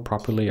form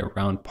properly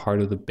around part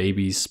of the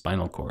baby's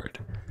spinal cord.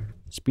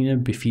 Spina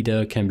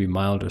bifida can be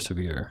mild or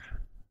severe.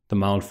 The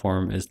mild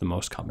form is the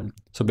most common.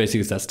 So basically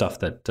it's that stuff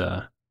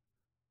that...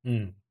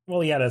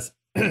 Well, yeah, that's...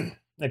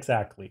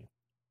 exactly.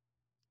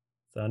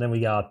 So then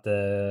we got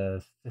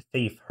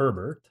Faith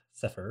Herbert,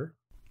 Sefer.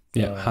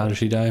 Yeah, how did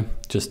she die?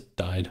 Just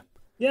died.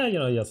 Yeah, you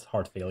know, he has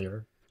heart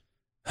failure.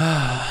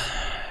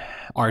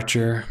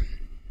 Archer.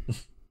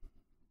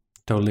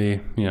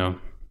 Totally, you know.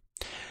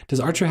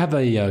 Does Archer have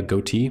a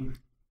goatee?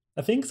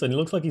 I think so, and it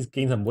looks like he's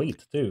gained some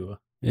weight, too.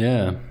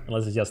 Yeah.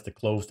 Unless it's just the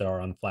clothes that are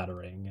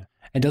unflattering.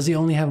 And does he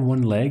only have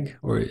one leg?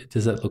 Or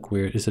does that look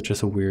weird? Is it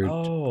just a weird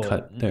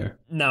cut there?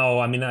 No,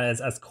 I mean,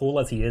 as cool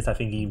as he is, I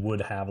think he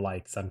would have,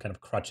 like, some kind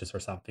of crutches or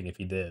something if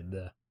he did.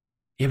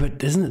 Yeah, but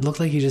doesn't it look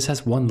like he just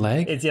has one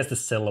leg? It's just a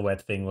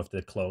silhouette thing with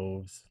the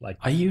clothes. Like,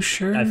 are you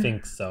sure? I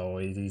think so.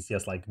 He's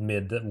just, like,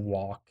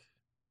 mid-walk.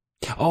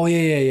 Oh,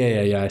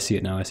 yeah. I see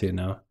it now.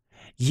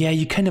 Yeah,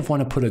 you kind of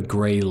want to put a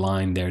gray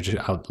line there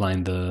to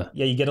outline the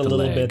Yeah, you get a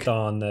little bit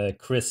on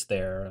Chris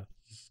there.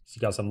 She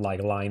got some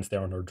like lines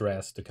there on her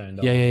dress to kind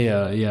of...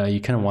 Yeah. You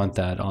kind of want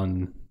that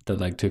on the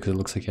leg too, because it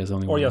looks like he has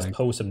only one leg. Or just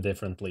pose him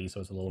differently,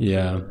 so it's a little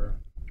clearer.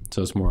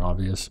 So it's more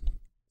obvious.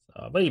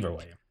 But either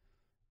way.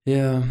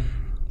 Yeah,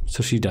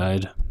 so she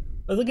died.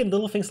 But again,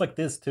 little things like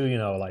this too, you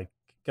know, like...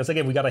 Because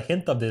again, we got a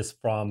hint of this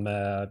from,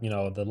 you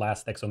know, the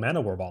last Exo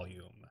Manowar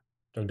volume.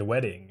 During the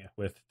wedding,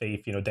 with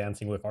Faith, you know,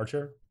 dancing with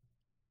Archer.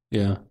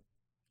 Yeah.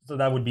 So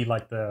that would be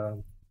like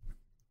the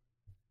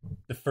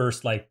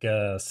first like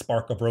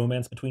spark of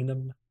romance between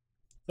them.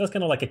 That's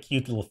kind of like a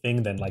cute little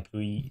thing. Then like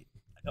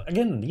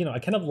again, you know, I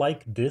kind of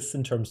like this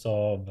in terms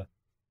of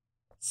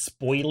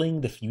spoiling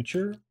the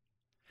future.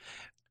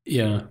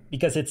 Yeah.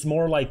 Because it's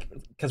more like,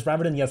 because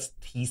rather than just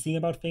teasing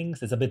about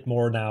things, it's a bit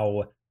more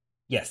now,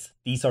 yes,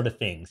 these are the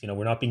things. You know,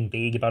 we're not being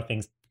vague about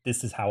things.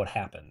 This is how it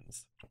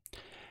happens.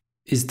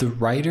 Is the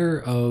writer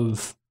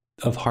of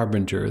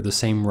Harbinger the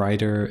same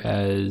writer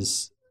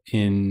as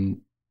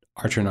in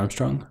Archer and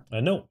Armstrong?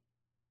 No.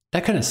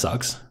 That kind of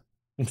sucks.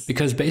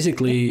 Because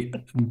basically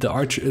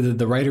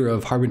the writer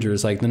of Harbinger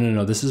is like,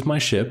 no, this is my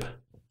ship.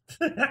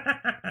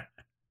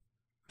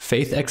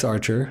 Faith X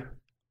Archer.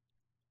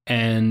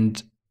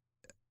 And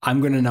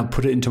I'm going to now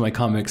put it into my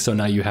comics, so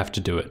now you have to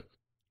do it.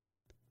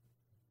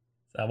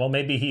 Well,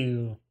 maybe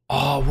he...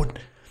 Oh,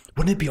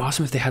 wouldn't it be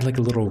awesome if they had like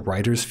a little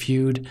writer's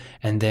feud,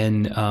 and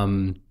then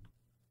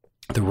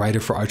the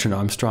writer for Archer and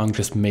Armstrong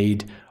just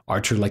made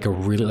Archer like a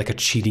really like a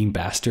cheating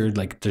bastard,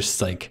 like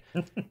just like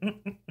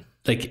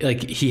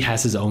like he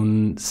has his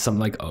own some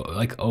like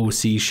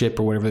OC ship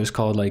or whatever it's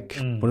called, like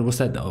what's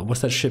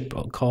that ship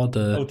called?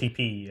 The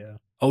OTP. Yeah.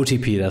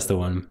 OTP, that's the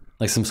one.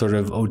 Like some sort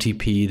of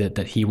OTP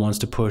that he wants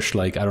to push,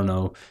 like I don't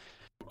know.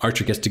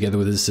 Archer gets together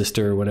with his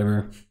sister or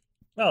whatever.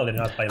 Well, they're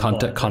not by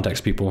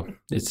Context people.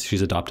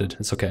 She's adopted.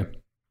 It's okay.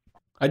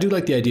 I do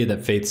like the idea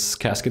that Faith's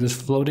casket is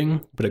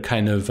floating, but it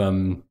kind of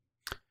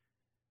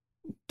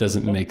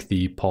doesn't make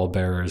the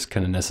pallbearers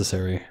kind of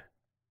necessary.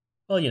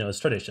 Well, it's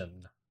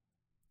tradition.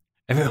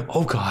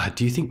 Oh God,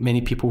 do you think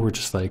many people were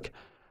just like,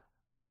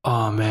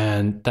 oh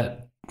man,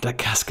 that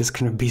casket's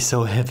gonna be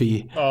so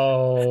heavy.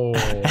 Oh.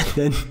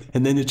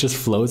 and then it just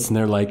floats, and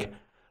they're like,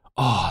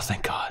 oh,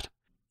 thank God.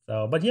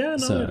 So, but yeah,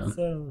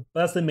 no,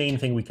 that's the main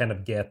thing we kind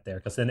of get there,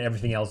 because then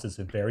everything else is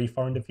very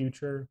far in the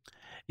future.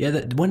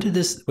 Yeah, when did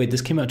this... Wait,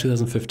 this came out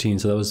 2015,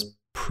 so that was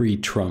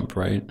pre-Trump,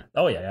 right?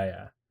 Oh,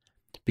 yeah.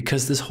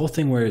 Because this whole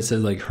thing where it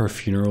says, like, her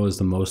funeral is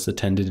the most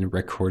attended in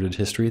recorded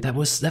history,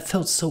 that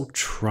felt so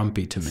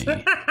Trumpy to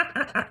me.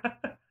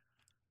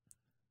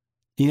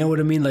 You know what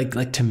I mean?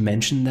 Like to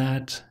mention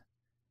that...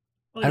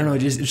 Well, I don't know,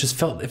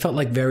 it felt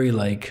like very,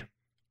 like,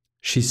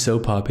 she's so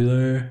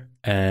popular,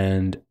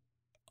 and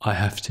I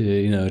have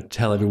to,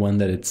 tell everyone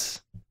that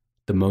it's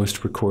the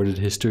most recorded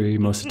history,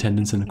 most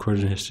attendance in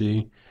recorded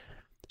history.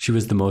 She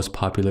was the most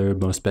popular,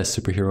 most best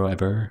superhero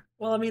ever.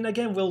 Well, I mean,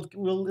 again,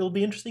 it'll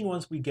be interesting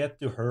once we get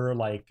to her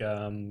like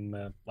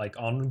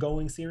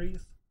ongoing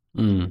series.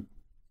 Mm.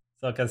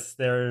 So because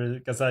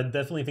I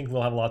definitely think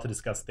we'll have a lot to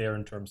discuss there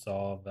in terms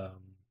of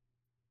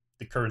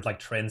the current like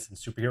trends in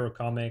superhero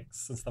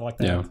comics and stuff like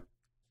that.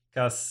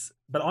 Yeah.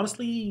 But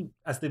honestly,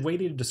 as the way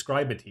they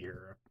describe it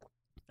here,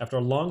 after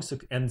a long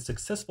and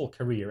successful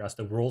career as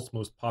the world's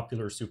most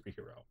popular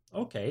superhero,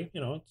 okay,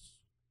 it's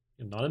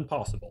not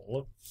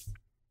impossible.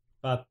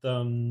 But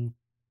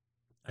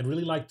I'd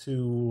really like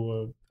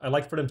for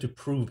them to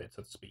prove it,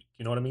 so to speak.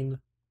 You know what I mean?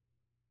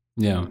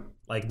 Yeah.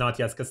 Like, not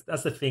yet, because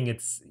that's the thing.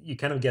 You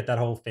kind of get that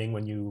whole thing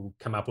when you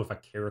come up with a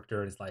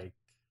character. It's like,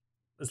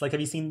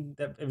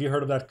 have you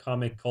heard of that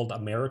comic called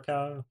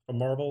America from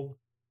Marvel?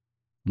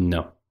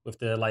 No. With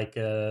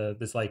the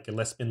this like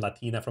lesbian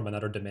Latina from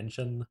another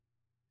dimension.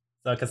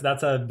 So, because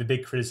that's the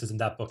big criticism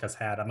that book has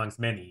had amongst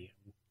many.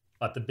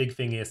 But the big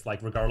thing is,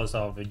 like, regardless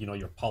of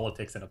your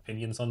politics and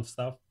opinions on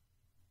stuff,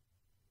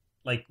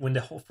 like, when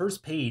the whole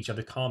first page of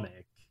the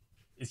comic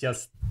is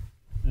just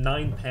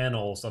 9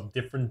 panels of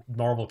different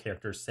Marvel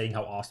characters saying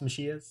how awesome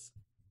she is,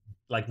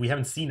 like, we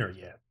haven't seen her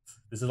yet.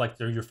 This is like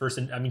your first.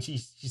 I mean,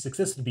 she's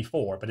existed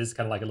before, but it's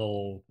kind of like a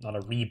little, not a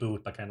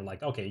reboot, but kind of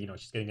like, okay,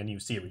 she's getting a new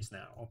series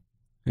now.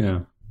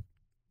 Yeah.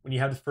 When you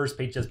have the first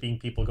page just being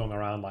people going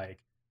around like,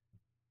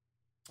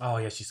 oh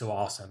yeah, she's so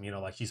awesome,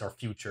 like she's our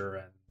future,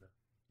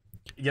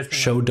 and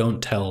show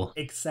don't tell.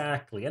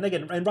 Exactly. And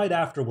again, and right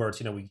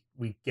afterwards,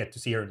 we get to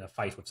see her in a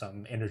fight with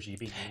some energy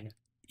being.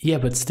 Yeah,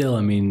 but still,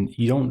 I mean,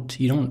 you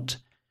don't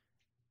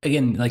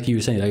again, like you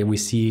were saying, like, we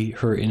see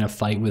her in a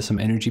fight with some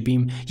energy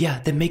beam. Yeah,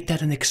 then make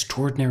that an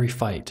extraordinary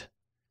fight.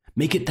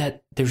 Make it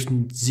that there's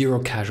 0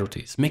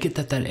 casualties. Make it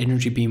that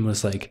energy beam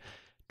was like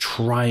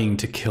trying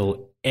to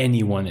kill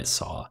anyone it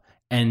saw,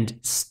 and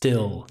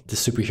still the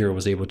superhero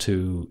was able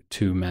to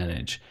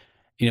manage.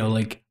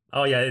 Like,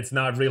 oh yeah, it's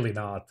not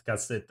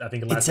because I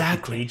think it lasts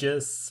exactly.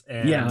 pages,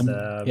 and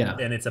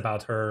and it's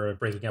about her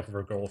breaking up with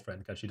her girlfriend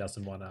because she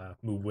doesn't want to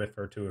move with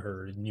her to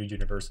her new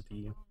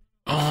university.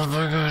 Oh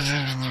my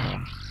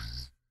god!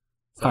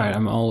 So, all right,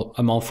 I'm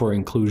all for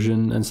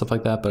inclusion and stuff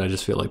like that, but I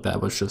just feel like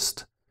that was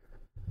just.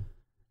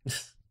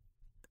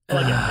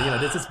 Well,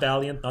 again, this is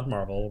Valiant, not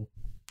Marvel.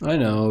 I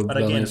know, but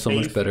again, so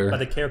much better. But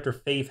the character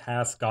Faith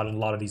has gotten a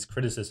lot of these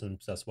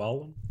criticisms as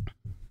well,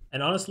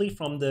 and honestly,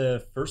 from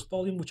the first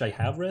volume, which I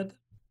have read.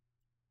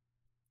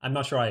 I'm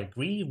not sure I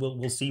agree.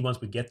 We'll see once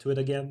we get to it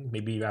again.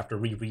 Maybe after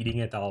rereading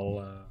it,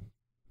 I'll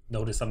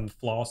notice some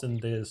flaws in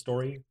the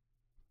story.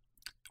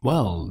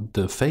 Well,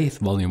 the Faith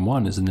Volume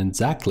 1 is in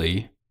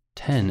exactly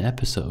 10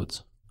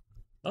 episodes.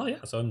 Oh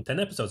yeah, so in 10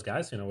 episodes,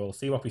 guys, we'll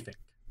see what we think.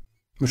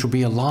 Which will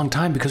be a long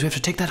time because we have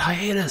to take that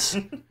hiatus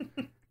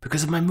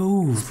because of my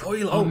move.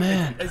 Spoiler! Oh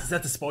man, is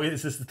that the spoiler?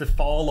 Is this the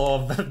fall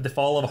of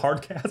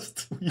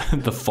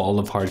Hardcast? The fall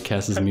of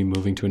Hardcast is me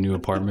moving to a new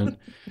apartment.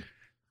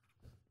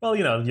 Well,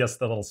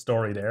 just a little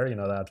story there,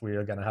 that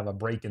we're going to have a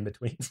break in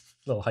between.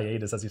 Little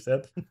hiatus, as you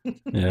said.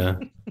 Yeah.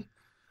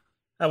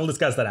 I will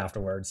discuss that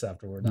afterwards.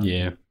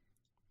 Yeah.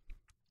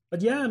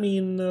 But yeah, I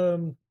mean,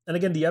 and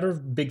again, the other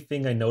big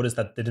thing I noticed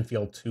that didn't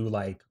feel too,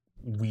 like,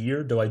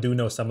 weird, though I do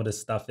know some of this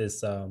stuff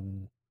is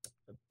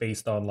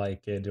based on,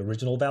 like, the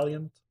original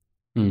Valiant.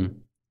 Hmm.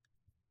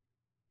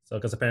 So,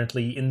 because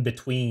apparently in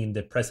between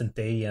the present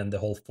day and the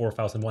whole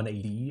 4001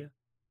 AD,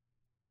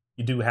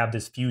 you do have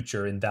this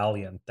future in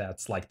Valiant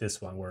that's like this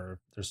one, where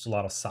there's a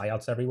lot of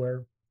psyops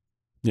everywhere.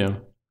 Yeah.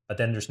 But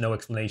then there's no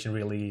explanation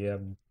really.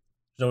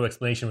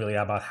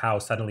 About how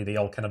suddenly they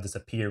all kind of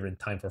disappear in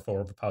time for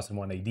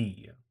 4001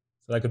 AD.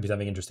 So that could be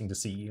something interesting to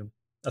see,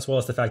 as well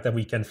as the fact that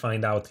we can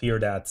find out here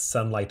that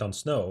Sunlight on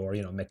Snow, or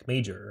Mech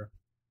Major,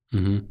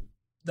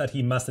 that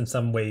he must in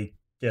some way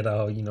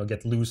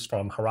get loose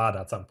from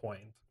Harada at some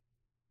point,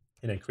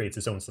 and then creates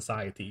his own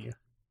society.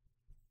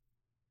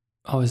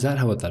 Oh, is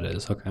that what that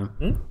is? Okay.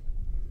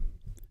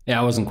 Yeah,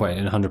 I wasn't quite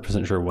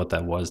 100% sure what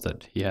that was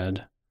that he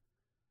had.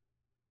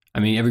 I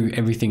mean,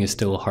 everything is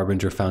still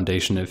Harbinger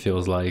Foundation, it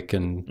feels like,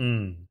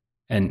 and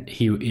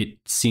it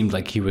seemed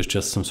like he was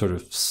just some sort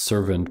of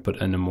servant, but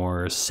in a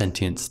more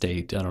sentient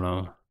state. I don't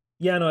know.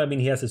 Yeah, no, I mean,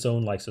 he has his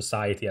own like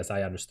society, as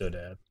I understood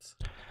it.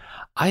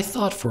 I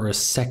thought for a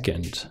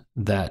second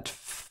that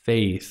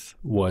Faith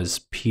was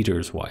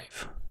Peter's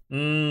wife.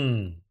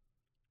 That's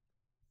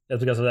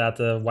because of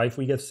that wife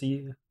we get to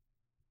see.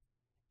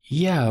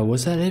 Yeah,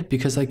 was that it?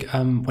 Because like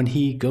when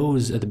he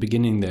goes at the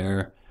beginning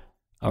there,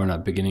 or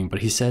not beginning,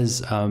 but he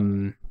says,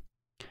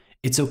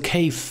 "It's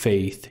okay,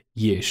 Faith,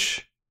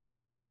 Yish.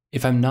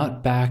 If I'm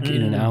not back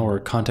in an hour,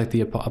 contact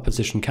the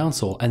opposition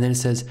council." And then it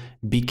says,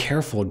 "Be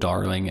careful,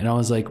 darling." And I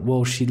was like,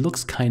 well, she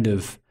looks kind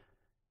of...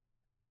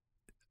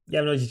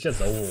 Yeah, no, she's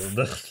just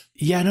old.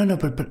 Yeah, no,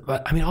 but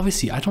I mean,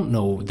 obviously, I don't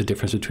know the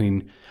difference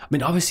between... I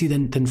mean, obviously,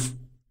 then...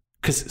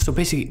 Because, so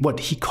basically, what,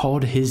 he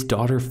called his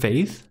daughter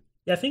Faith?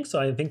 Yeah, I think so.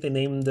 I think they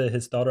named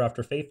his daughter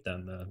after Faith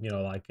then,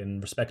 like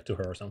in respect to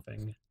her or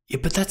something. Yeah,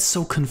 but that's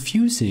so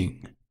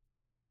confusing.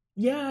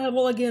 Yeah,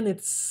 well, again,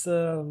 it's...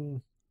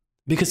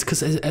 Because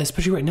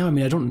especially right now, I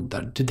mean, I don't...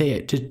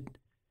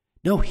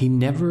 No, he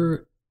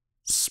never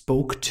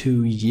spoke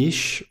to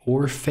Yish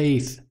or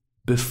Faith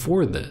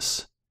before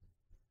this.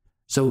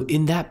 So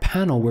in that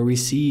panel where we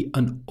see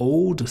an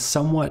old,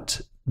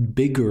 somewhat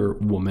bigger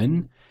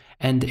woman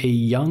and a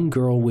young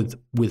girl with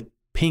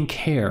pink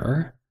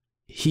hair,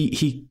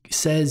 he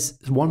says,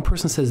 one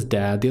person says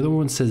dad, the other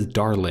one says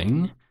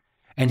darling,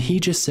 and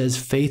he just says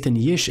Faith and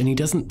Yish, and he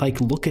doesn't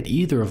like look at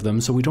either of them,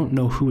 so we don't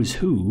know who is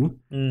who.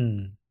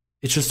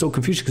 It's just so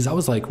confusing because I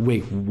was like,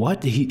 wait,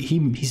 what?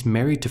 He's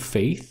married to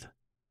Faith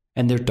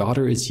and their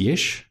daughter is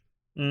Yish?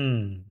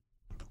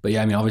 But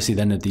yeah, I mean, obviously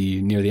then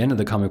near the end of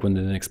the comic when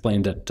they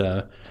explained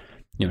that,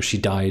 she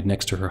died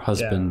next to her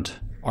husband,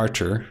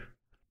 Archer.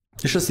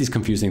 It's just these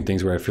confusing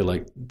things where I feel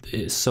like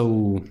it's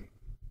so...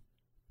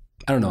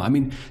 I don't know. I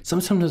mean,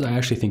 sometimes I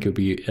actually think it would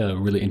be a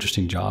really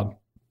interesting job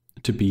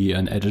to be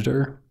an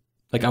editor.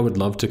 Like, I would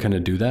love to kind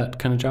of do that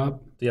kind of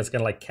job. You just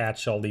kind of like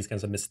catch all these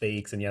kinds of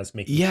mistakes and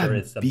make sure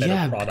it's a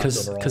better product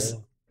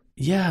overall.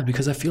 Yeah,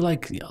 because I feel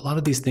like a lot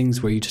of these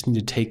things where you just need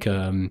to take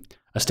a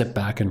step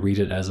back and read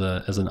it as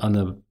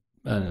an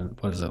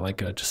what is it,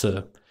 like just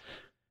a,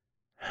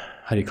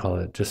 how do you call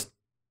it? Just,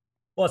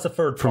 well, it's a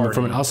third party.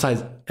 From an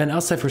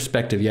outside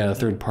perspective, yeah, a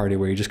third party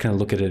where you just kind of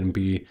look at it and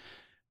be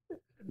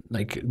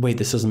like, wait,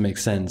 this doesn't make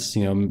sense.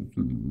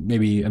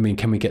 Maybe, I mean,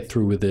 can we get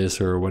through with this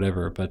or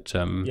whatever? But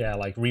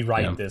like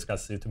rewrite this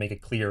to make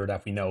it clear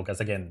that we know. Because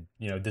again,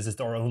 this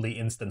is our only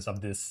instance of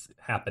this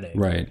happening.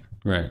 Right.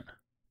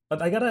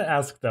 But I gotta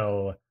ask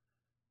though,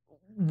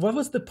 what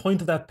was the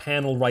point of that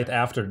panel right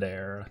after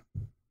there?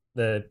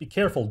 The "Be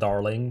careful,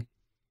 darling,"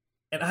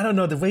 and I don't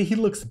know, the way he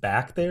looks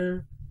back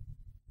there.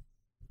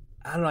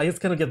 I don't know. I just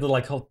kind of get the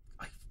like, "Oh,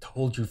 I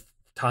told you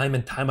time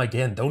and time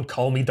again, don't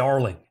call me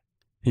darling."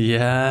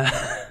 Yeah.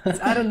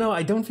 I don't know.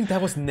 I don't think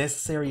that was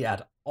necessary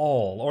at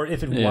all. Or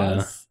if it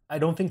was, I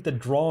don't think the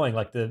drawing,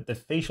 like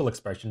the facial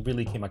expression,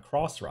 really came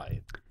across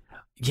right.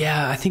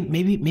 Yeah, I think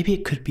maybe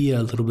it could be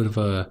a little bit of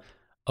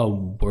a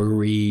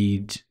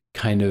worried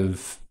kind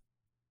of,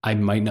 I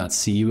might not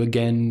see you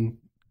again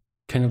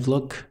kind of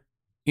look.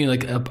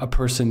 Like a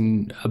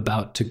person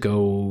about to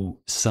go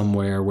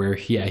somewhere where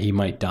he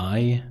might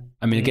die.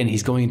 I mean, again,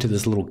 he's going into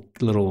this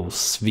little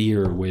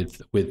sphere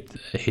with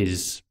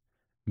his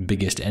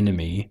biggest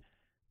enemy.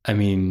 I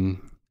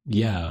mean,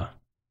 yeah.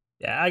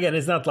 Yeah, again,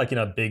 it's not like,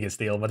 biggest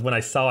deal, but when I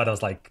saw it, I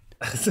was like...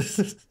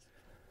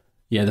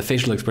 Yeah, the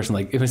facial expression,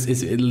 like,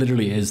 it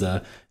literally is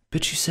a,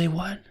 bitch, you say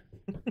what?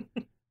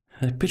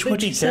 Bitch,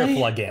 what'd you say? Be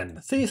careful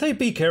again. Say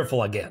be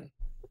careful again.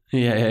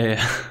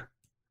 Yeah.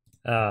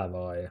 Ah,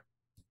 boy.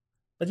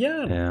 But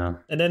yeah.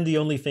 And then the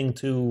only thing,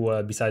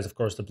 too, besides, of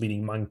course, the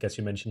bleeding monk, as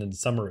you mentioned in the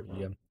summary,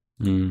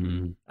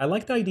 I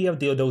like the idea of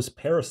those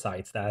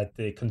parasites that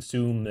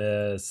consume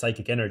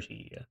psychic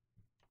energy.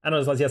 I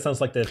don't know, it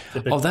sounds like the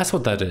typical... Oh, that's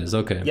what that is,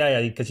 okay.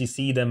 Yeah, because you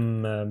see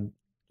them,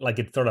 like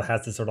it sort of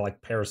has this sort of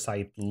like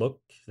parasite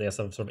look. They have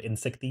some sort of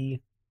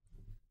insecty.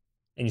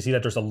 And you see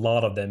that there's a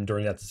lot of them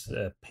during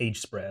that page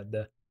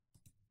spread.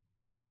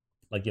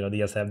 Like,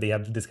 they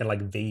have this kind of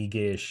like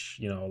vague-ish,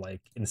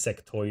 like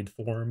insectoid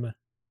form.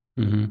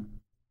 Mm-hmm.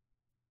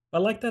 I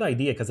like that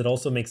idea because it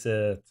also makes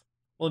it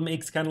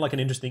makes kind of like an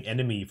interesting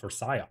enemy for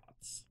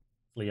psiots.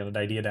 The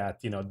idea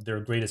that,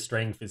 their greatest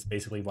strength is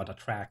basically what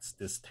attracts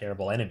this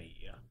terrible enemy.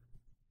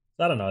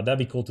 So I don't know, that'd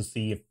be cool to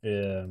see if,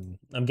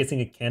 I'm guessing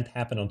it can't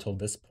happen until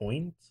this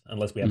point,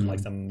 unless we have like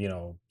some,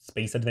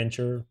 space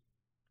adventure.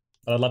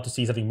 But I'd love to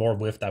see something more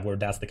with that, where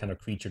that's the kind of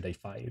creature they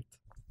fight.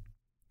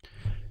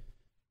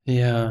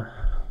 Yeah,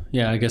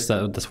 I guess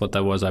that's what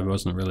that was. I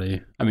wasn't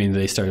really... I mean,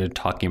 they started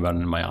talking about it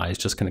and my eyes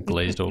just kind of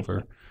glazed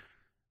over.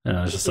 And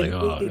I was just it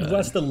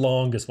was the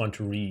longest one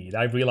to read.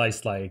 I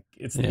realized, like,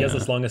 it's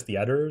as long as the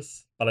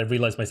others, but I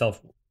realized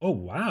myself, oh,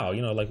 wow,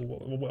 like,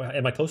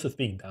 am I close to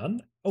being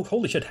done? Oh,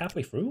 holy shit,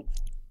 halfway through?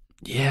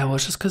 Yeah, well,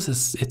 it's just because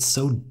it's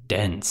so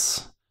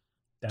dense.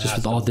 Just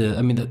with all the...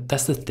 I mean,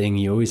 that's the thing.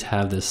 You always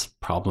have this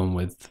problem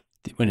with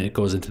when it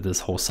goes into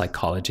this whole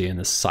psychology and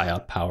the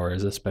psyop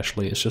powers,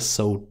 especially, it's just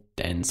so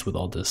dense with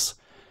all this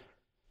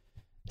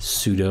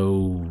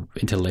pseudo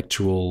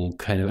intellectual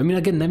kind of, I mean,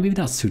 again, maybe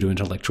not pseudo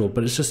intellectual,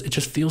 but it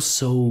just feels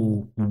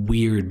so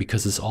weird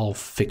because it's all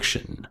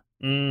fiction.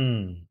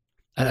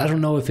 I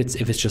don't know if it's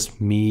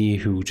just me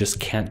who just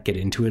can't get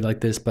into it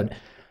like this, but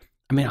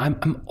I mean,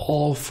 I'm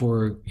all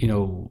for,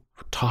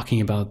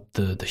 talking about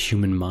the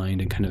human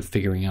mind and kind of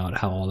figuring out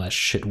how all that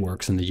shit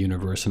works in the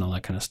universe and all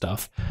that kind of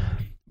stuff.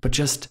 But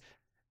just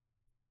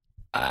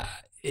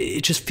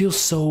it just feels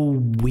so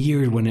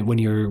weird when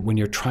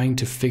you're trying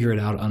to figure it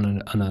out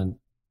on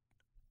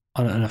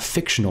a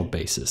fictional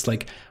basis.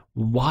 Like,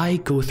 why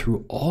go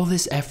through all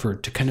this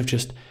effort to kind of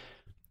just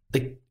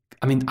like,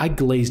 I mean, I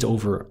glazed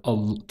over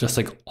just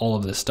like all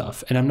of this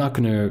stuff, and I'm not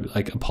going to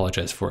like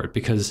apologize for it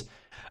because,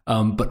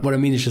 but what I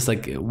mean is just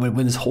like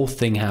when this whole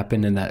thing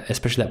happened, and that,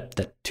 especially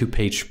that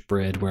 2-page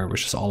spread where it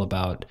was just all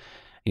about,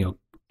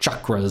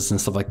 chakras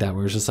and stuff like that,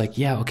 where it's just like,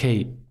 yeah,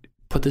 okay,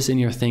 put this in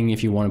your thing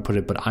if you want to put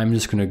it, but I'm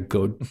just going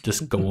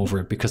to go over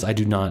it because I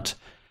do not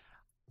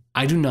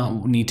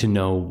need to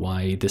know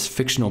why this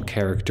fictional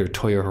character,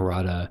 Toyo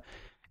Harada,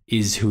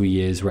 is who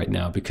he is right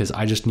now, because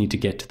I just need to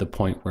get to the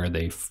point where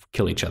they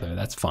kill each other.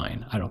 That's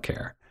fine. I don't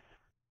care.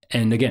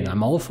 And again,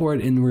 I'm all for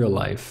it in real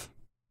life,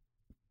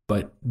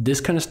 but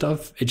this kind of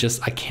stuff,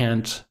 I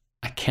can't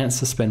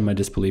suspend my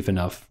disbelief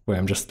enough where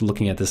I'm just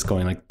looking at this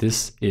going like,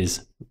 this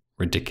is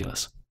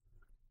ridiculous.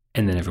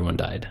 And then everyone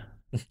died.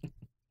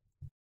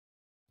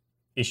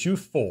 Issue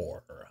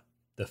 4,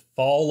 The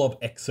Fall of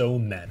Exo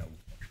Manowar.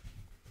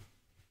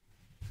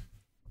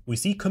 We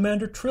see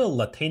Commander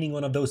Trill attaining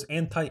one of those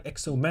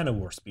anti-Exo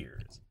Manowar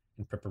spears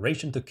in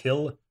preparation to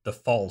kill the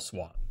False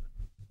One.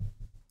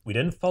 We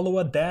then follow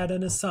a dad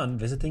and his son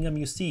visiting a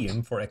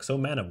museum for Exo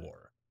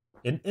Manowar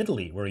in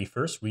Italy, where he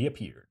first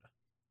reappeared,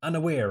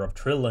 unaware of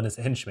Trill and his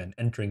henchmen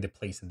entering the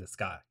place in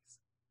disguise.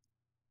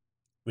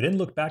 We then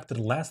look back to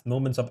the last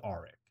moments of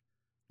Auric,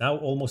 now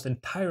almost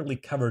entirely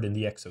covered in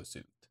the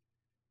exosuit,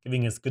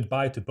 giving his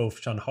goodbye to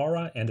both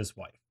Shanhara and his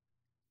wife.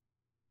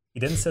 He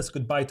then says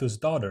goodbye to his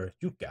daughter,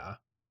 Yuka,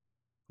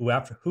 who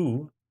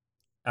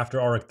after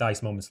Auric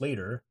dies moments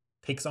later,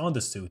 takes on the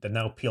suit that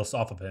now peels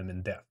off of him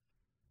in death,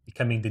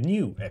 becoming the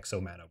new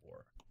Exo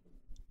Manowar.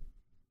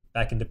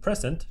 Back in the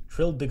present,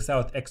 Trill digs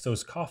out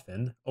Exo's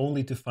coffin,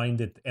 only to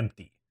find it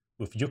empty,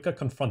 with Yuka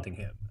confronting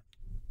him.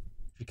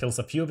 She kills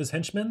a few of his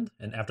henchmen,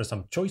 and after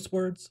some choice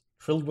words,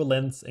 Trill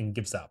relents and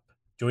gives up,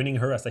 joining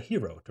her as a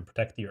hero to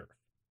protect the Earth.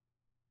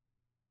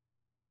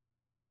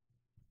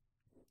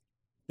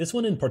 This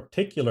one in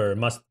particular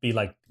must be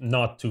like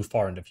not too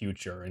far in the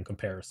future in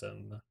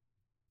comparison.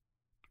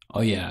 Oh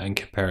yeah, in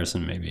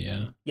comparison maybe,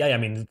 yeah. Yeah, I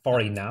mean, far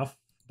enough,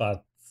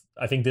 but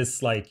I think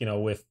this, like,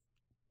 with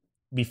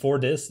before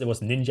this, there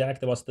was Ninjak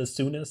that was the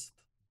soonest,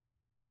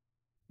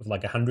 with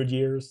like 100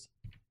 years.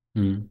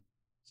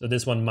 So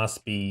this one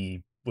must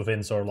be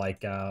within sort of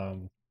like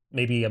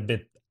maybe a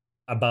bit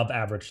above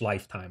average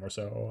lifetime or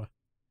so.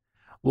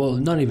 Well,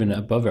 not even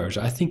above average.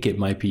 I think it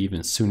might be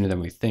even sooner than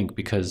we think,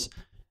 because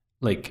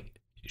like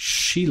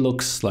she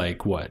looks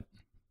like what,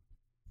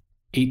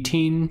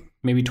 18,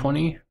 maybe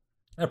 20?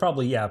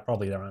 Probably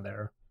around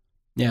there.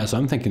 Yeah, so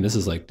I'm thinking this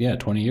is like,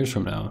 20 years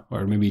from now,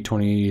 or maybe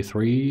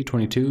 23,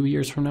 22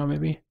 years from now,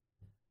 maybe.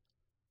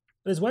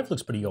 But his wife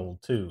looks pretty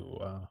old too.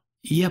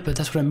 Yeah, but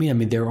that's what I mean. I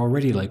mean, they're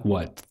already like,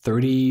 what,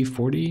 30,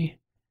 40?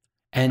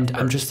 And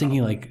I'm just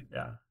thinking like,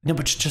 no,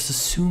 but just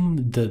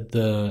assume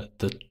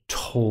the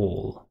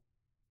toll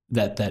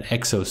that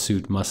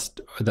exosuit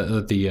must, the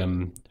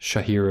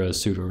Shahira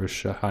suit, or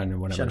Shahan, or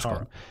whatever it's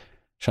called,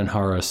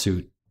 Shanhara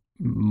suit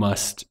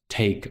must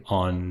take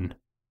on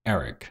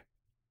Eric.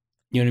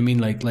 You know what I mean?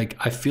 Like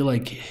I feel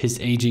like his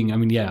aging, I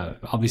mean, yeah,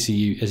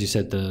 obviously, as you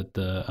said,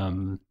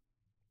 the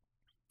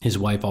his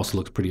wife also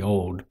looks pretty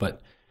old, but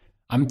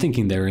I'm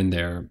thinking they're in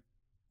their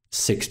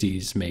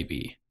 60s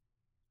maybe.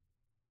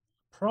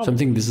 Probably. So I'm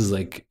thinking this is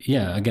like,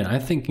 again,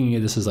 I'm thinking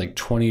this is like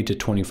 20 to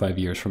 25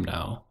 years from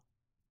now.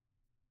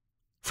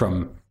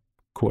 From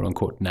quote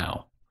unquote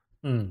now.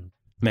 Man,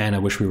 I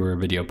wish we were a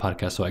video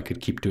podcast so I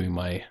could keep doing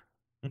my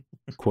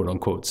quote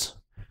unquotes,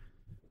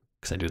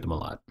 because I do them a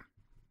lot.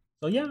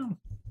 So yeah,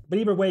 but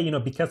either way,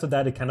 because of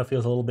that, it kind of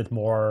feels a little bit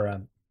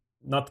more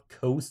not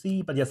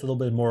cozy, but yes, a little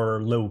bit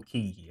more low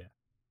key.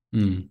 I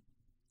mean,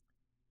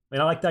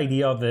 I like the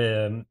idea of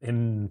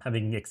him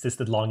having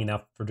existed long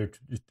enough for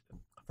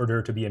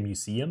there to be a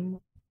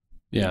museum.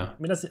 Yeah,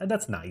 I mean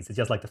that's nice. It's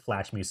just like the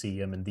Flash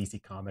Museum and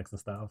DC Comics and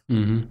stuff.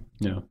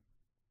 Yeah.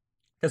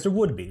 Because there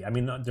would be. I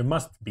mean, there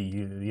must be,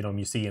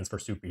 museums for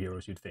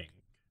superheroes, you'd think.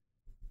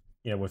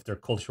 With their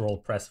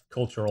cultural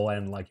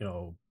and like,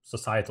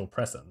 societal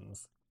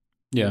presence.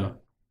 Yeah.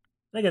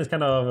 And again, it's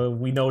kind of,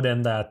 we know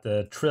then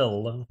that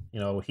Trill,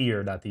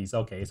 here that he's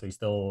okay, so he's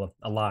still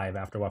alive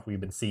after what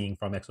we've been seeing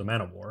from Exo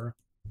Manowar.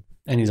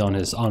 And he's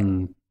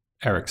on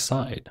Eric's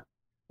side.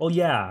 Well,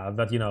 yeah,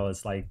 but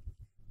it's like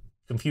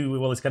confused.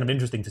 Well, it's kind of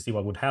interesting to see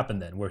what would happen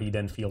then, where he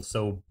then feels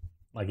so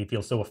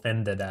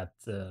offended that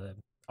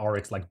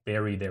Auric's like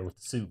buried there with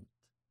the suit.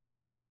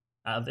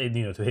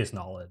 to his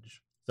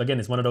knowledge. So again,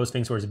 it's one of those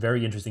things where it's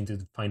very interesting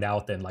to find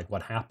out then like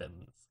what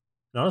happens.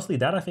 And honestly,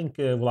 that I think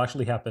will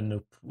actually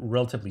happen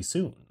relatively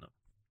soon.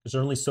 There's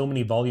only so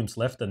many volumes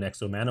left in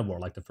Exo Manowar,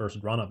 like the first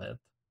run of it.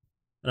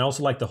 And I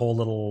also like the whole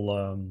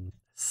little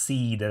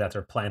seed that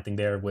they're planting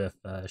there with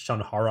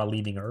Shanhara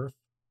leaving Earth.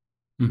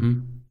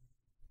 Mm-hmm.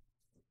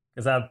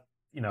 Because that,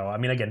 I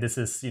mean, again, this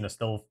is,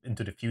 still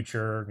into the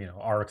future,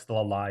 Arc's still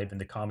alive in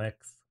the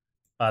comics.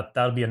 But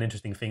that would be an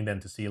interesting thing then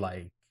to see,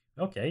 like,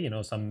 okay,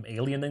 some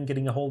alien then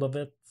getting a hold of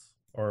it.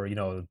 Or,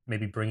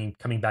 maybe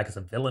coming back as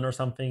a villain or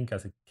something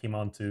because it came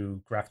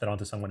grafted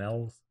onto someone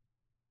else.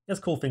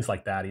 Just cool things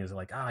like that. He was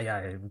like,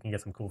 yeah, we can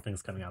get some cool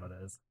things coming out of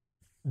this.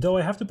 Though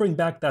I have to bring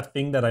back that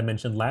thing that I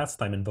mentioned last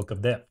time in Book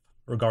of Death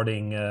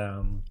regarding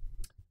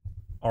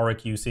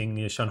Auric using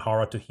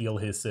Shanhara to heal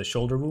his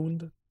shoulder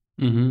wound.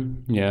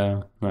 Mm-hmm.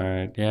 Yeah. All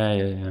right.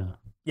 Yeah.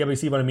 Yeah, but you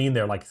see what I mean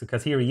there? Like,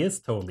 because here he is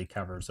totally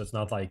covered, so it's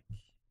not like...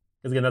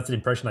 Because again, that's the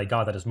impression I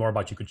got, that it's more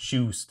about you could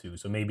choose to.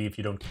 So maybe if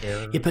you don't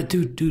care... Yeah, but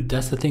dude,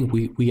 that's the thing.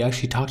 We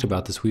actually talked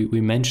about this. We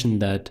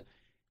mentioned that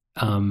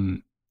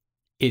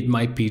it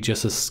might be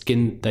just a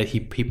skin, that he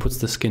puts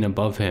the skin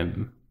above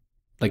him,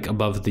 like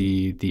above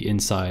the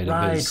inside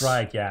of his...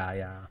 Right,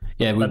 yeah.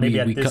 Yeah, but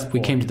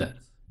we came to that.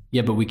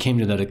 Yeah, but we came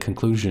to that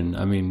conclusion.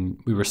 I mean,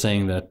 we were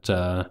saying that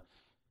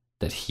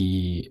that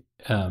he...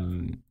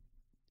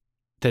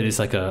 that is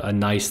like a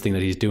nice thing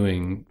that he's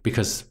doing,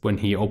 because when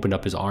he opened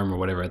up his arm or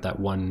whatever at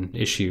that one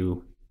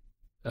issue,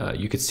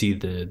 you could see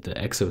the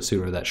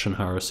exosuit, or that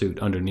Shanhara suit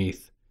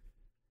underneath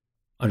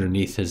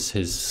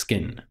his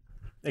skin.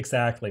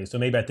 Exactly. So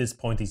maybe at this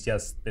point he's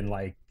just been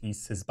like,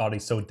 his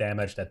body's so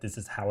damaged that this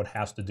is how it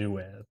has to do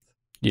it.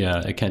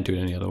 Yeah, it can't do it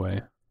any other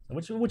way.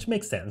 Which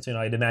makes sense.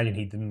 I'd imagine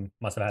he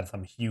must have had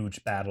some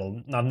huge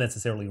battle, not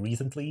necessarily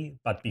recently,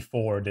 but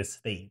before this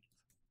fate.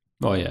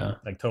 Oh yeah.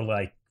 Like totally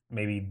like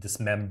maybe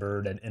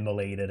dismembered and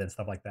immolated and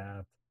stuff like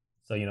that.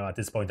 So, at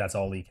this point, that's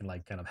all he can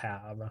like kind of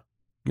have.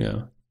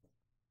 Yeah.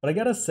 But I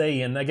gotta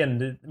say, and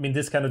again, I mean,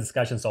 this kind of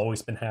discussion's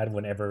always been had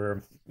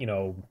whenever,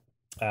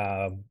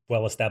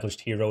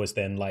 well-established hero is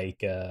then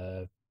like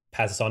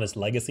passes on his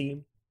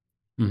legacy.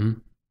 Mm-hmm.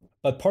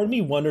 But part of me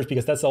wonders,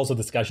 because that's also a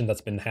discussion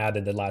that's been had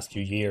in the last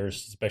few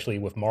years, especially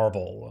with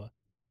Marvel,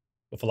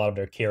 with a lot of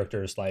their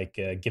characters like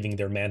giving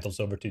their mantles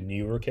over to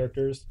newer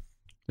characters.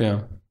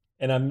 Yeah.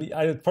 And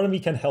part of me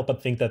can't help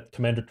but think that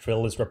Commander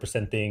Trill is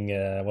representing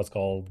what's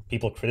called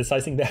people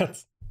criticizing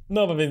that.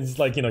 No, but I mean, it's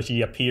like,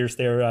 she appears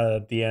there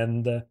at the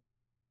end.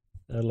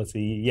 Let's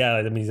see. Yeah,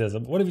 I mean, he says,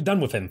 "What have you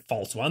done with him,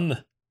 false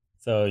one?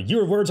 So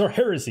your words are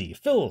heresy,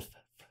 filth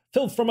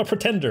from a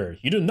pretender.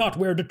 You do not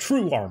wear the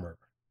true armor."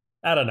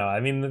 I don't know. I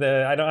mean,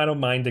 I don't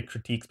mind the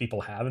critiques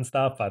people have and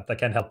stuff, but I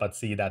can't help but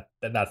see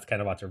that's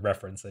kind of what you're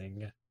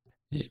referencing.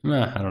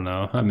 I don't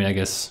know. I mean, I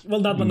guess.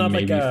 Well, not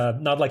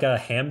like a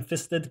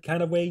ham-fisted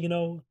kind of way,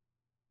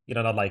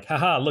 not like,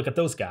 haha, look at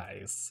those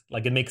guys.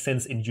 Like, it makes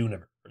sense in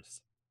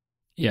universe.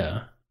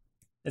 Yeah.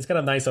 It's kind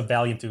of nice of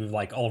Valiant to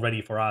like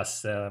already for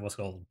us, what's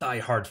called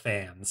diehard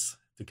fans,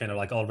 to kind of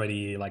like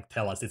already like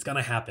tell us it's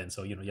gonna happen.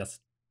 So just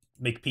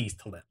make peace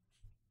till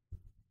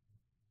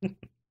then.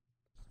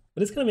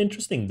 But it's kind of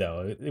interesting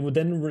though. It would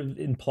then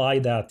imply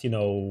that do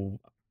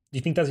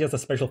you think that's just a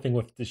special thing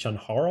with the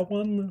Shanhara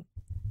one?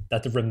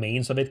 That the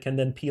remains of it can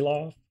then peel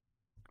off?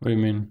 What do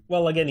you mean?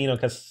 Well, again,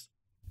 because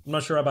I'm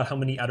not sure about how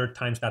many other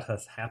times that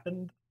has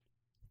happened,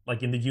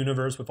 like in the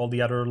universe with all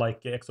the other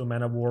like Exo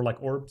Manowar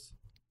like orbs.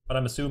 But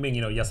I'm assuming,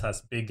 yes,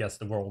 as big as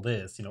the world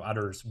is,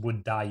 others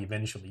would die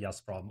eventually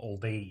just from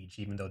old age,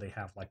 even though they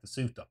have like the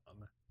suit on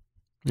them.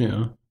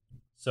 Yeah.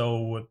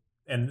 So,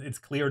 and it's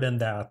clear then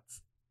that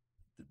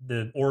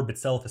the orb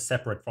itself is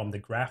separate from the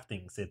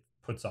graftings it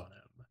puts on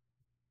him.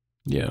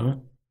 Yeah.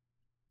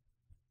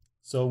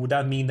 So would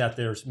that mean that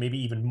there's maybe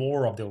even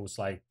more of those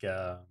like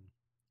Exo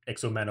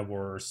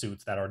Manowar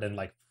suits that are then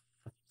like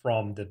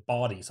from the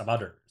bodies of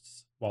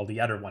others, while the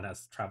other one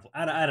has traveled?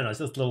 I don't know. It's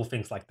just little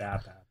things like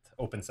that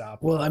opens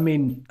up. Well, I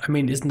mean,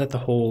 isn't that the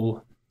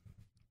whole?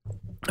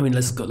 I mean,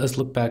 let's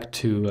look back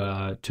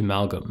to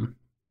Malcolm,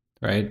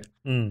 right?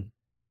 Mm.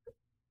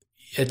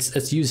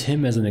 Let's use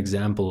him as an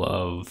example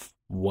of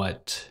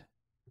what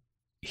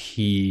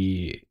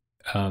he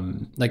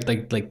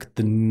like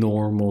the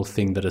normal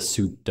thing that a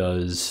suit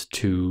does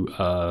to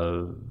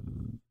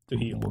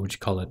heal. What would you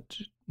call it?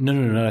 No,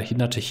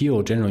 not to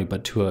heal generally,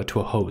 but to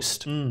a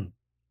host,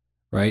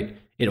 right?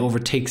 It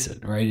overtakes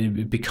it, right?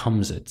 It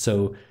becomes it.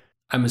 So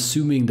I'm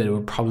assuming that it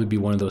would probably be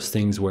one of those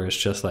things where it's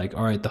just like,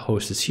 all right, the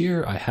host is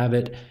here, I have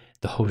it.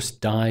 The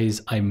host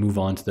dies, I move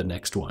on to the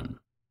next one,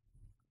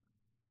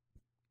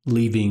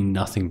 leaving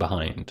nothing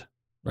behind,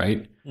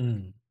 right?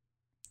 Mm.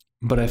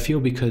 But I feel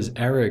because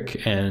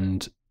Eric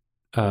and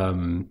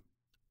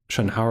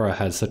Shanhara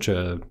had such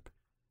a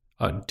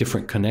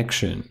different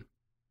connection,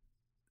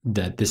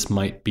 that this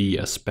might be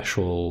a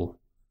special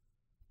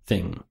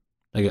thing.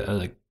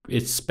 Like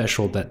it's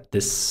special that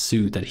this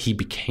suit, that he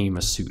became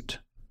a suit,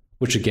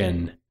 which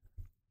again,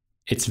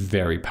 it's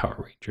very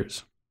Power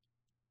Rangers.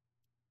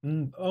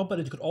 Oh, but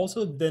it could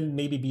also then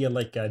maybe be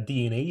like a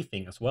DNA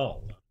thing as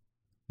well.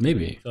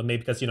 Maybe. So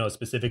maybe because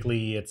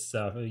specifically it's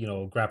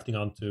grafting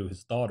onto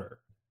his daughter.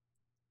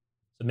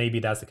 So maybe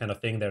that's the kind of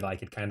thing that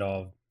like it kind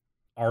of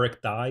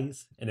arc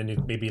dies, and then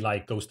it maybe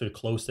like goes to the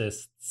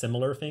closest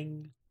similar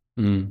thing.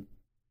 Mm.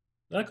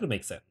 That could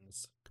make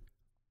sense.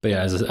 But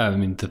yeah, I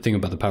mean, the thing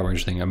about the Power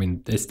Ranger thing, I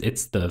mean,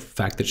 it's the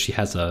fact that she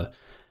has a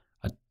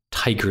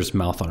tiger's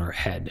mouth on her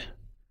head.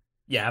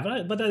 Yeah,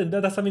 but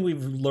that's something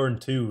we've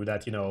learned too,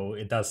 that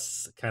it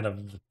does kind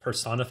of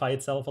personify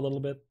itself a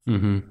little bit.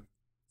 Mm-hmm.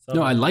 So,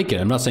 no, I like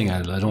it. I'm not saying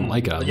I don't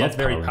like it. I love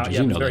Power Rangers.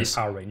 You know very this.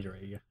 Power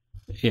Ranger-y.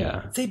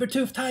 Yeah.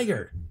 Saber-toothed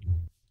tiger.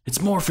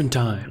 It's morphin'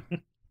 time.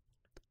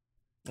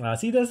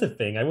 See, that's the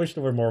thing. I wish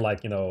there were more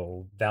like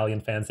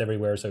Valiant fans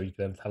everywhere, so you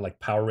could have like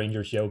Power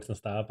Rangers jokes and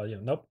stuff. But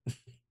nope.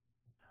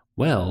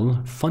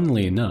 Well,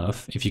 funnily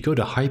enough, if you go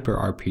to Hyper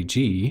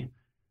RPG,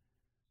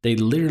 they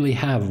literally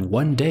have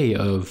one day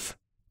of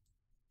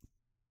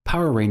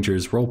Power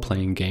Rangers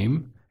role-playing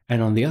game,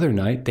 and on the other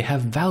night they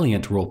have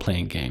Valiant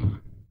role-playing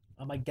game.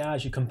 Oh my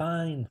gosh, you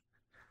combine.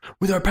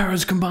 With our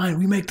powers combined,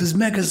 we make this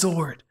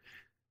Megazord.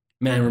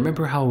 Man,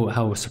 remember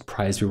how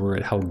surprised we were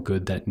at how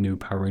good that new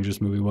Power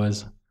Rangers movie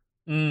was?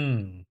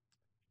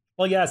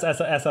 Well, yes.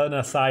 As an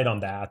aside on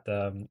that,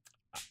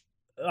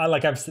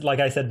 like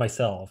I said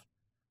myself,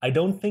 I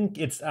don't think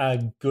it's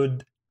a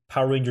good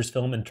Power Rangers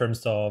film in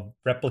terms of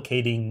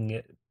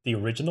replicating the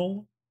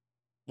original,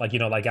 like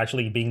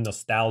actually being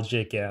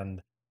nostalgic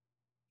and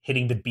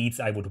hitting the beats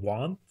I would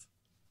want.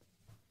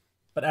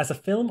 But as a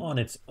film on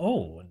its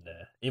own,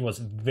 it was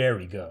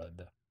very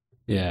good.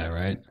 Yeah,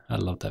 right. I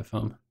love that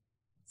film.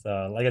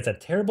 So, like I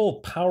said, terrible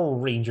Power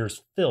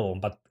Rangers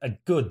film, but a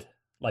good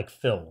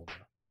film.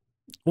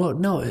 Well,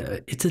 no,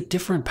 it's a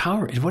different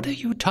Power. What are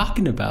you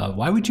talking about?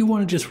 Why would you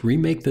want to just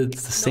remake the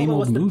same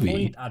old movie? The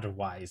point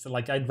otherwise?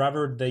 Like, I'd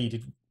rather they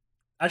did.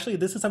 Actually,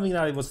 this is something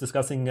that I was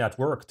discussing at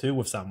work too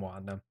with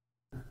someone.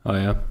 Oh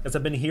yeah, because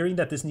I've been hearing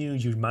that this new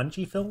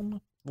Jumanji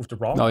film with The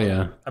Rock. Oh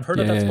yeah, I've heard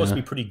that's supposed to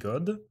be pretty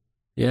good.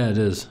 Yeah, it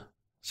is.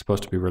 It's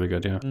supposed to be really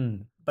good. Yeah.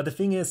 But the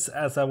thing is,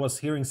 as I was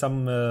hearing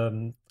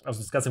I was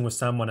discussing with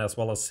someone as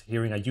well as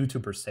hearing a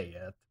YouTuber say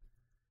it.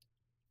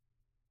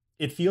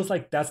 It feels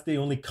like that's the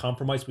only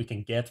compromise we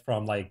can get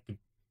from like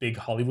big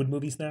Hollywood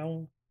movies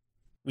now.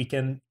 We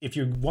can, if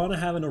you want to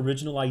have an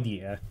original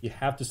idea, you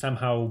have to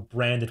somehow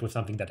brand it with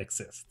something that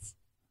exists.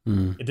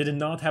 It did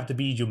not have to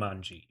be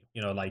Jumanji.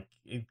 Like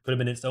it could have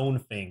been its own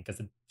thing because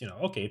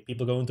okay,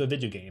 people go into a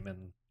video game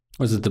and.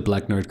 Was it the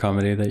Black Nerd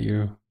comedy that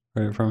you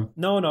read it from?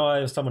 No,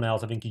 it was someone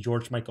else. I think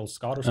George Michael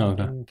Scott or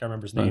something. Okay. Can't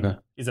remember his name. Okay.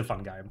 He's a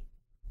fun guy.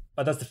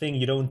 But that's the thing.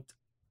 You don't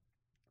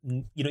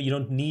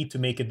need to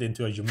make it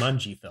into a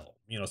Jumanji film.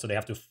 So they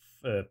have to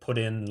put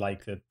in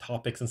like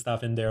topics and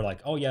stuff in there.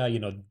 Like, oh yeah,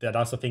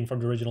 that's a thing from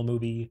the original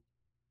movie.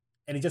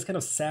 And it's just kind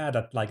of sad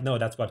that like, no,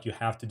 that's what you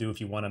have to do if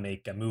you want to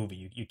make a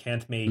movie. You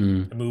can't make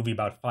a movie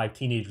about 5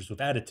 teenagers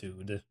with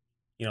attitude,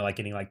 like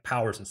getting like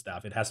powers and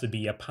stuff. It has to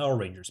be a Power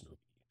Rangers movie.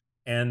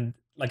 And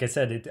like I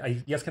said,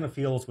 I just kind of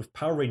feels with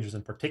Power Rangers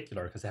in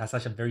particular, because it has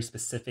such a very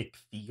specific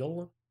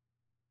feel.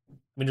 I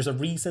mean, there's a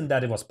reason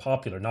that it was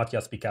popular, not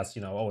just because,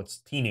 it's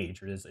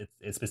teenagers.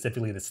 It's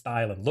specifically the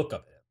style and look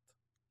of it.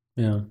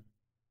 Yeah.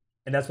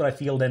 And that's what I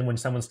feel then when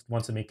someone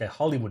wants to make a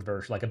Hollywood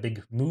version, like a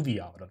big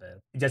movie out of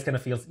it. It just kind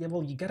of feels, yeah,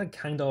 well, you got to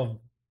kind of,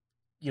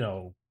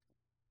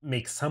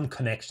 make some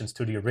connections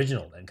to the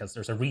original then, because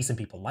there's a reason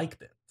people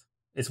liked it.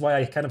 It's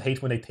why I kind of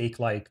hate when they take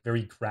like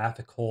very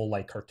graphical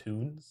like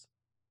cartoons,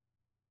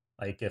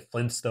 like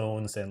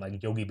Flintstones and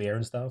like Yogi Bear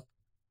and stuff.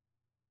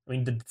 I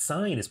mean, the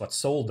design is what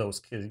sold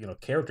those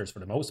characters for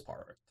the most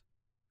part.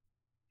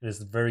 It is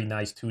very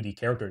nice 2D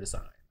character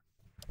design.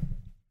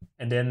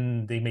 And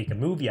then they make a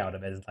movie out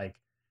of it. It's like,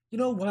 you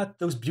know what?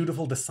 Those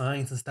beautiful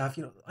designs and stuff,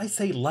 I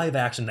say live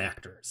action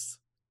actors.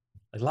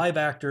 Like live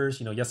actors,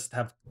 just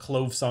have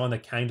clothes on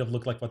that kind of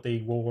look like what they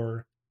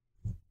wore.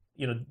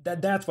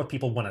 That's what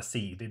people want to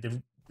see.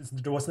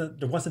 There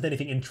wasn't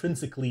anything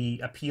intrinsically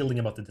appealing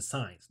about the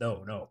designs.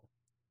 No.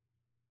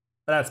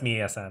 But that's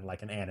me as an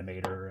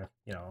animator,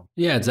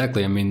 Yeah,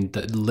 exactly. I mean,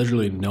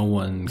 literally no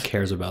one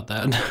cares about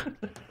that.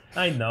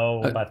 I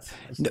know, but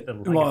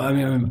well, I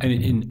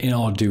mean, in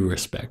all due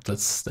respect,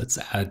 let's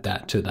add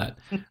that to that.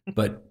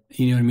 But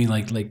you know what I mean,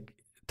 like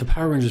the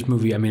Power Rangers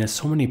movie. I mean,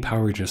 so many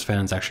Power Rangers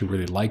fans actually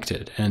really liked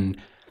it, and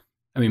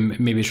I mean,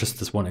 maybe it's just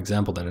this one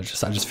example that I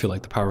just feel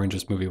like the Power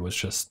Rangers movie was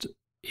just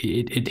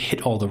it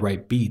hit all the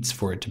right beats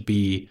for it to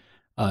be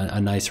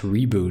a nice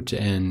reboot,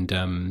 and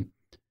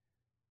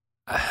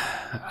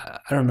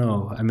I don't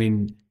know. I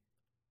mean,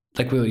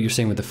 like what you're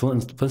saying with the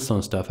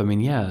Flintstone stuff. I mean,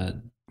 yeah.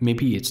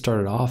 Maybe it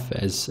started off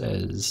as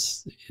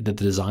that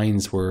the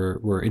designs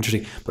were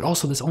interesting, but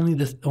also that's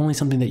only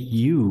something that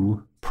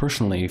you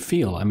personally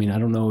feel. I mean, I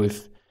don't know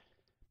if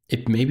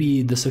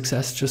maybe the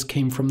success just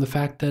came from the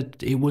fact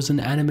that it was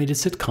an animated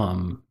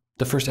sitcom,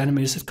 the first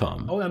animated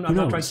sitcom. Oh, I'm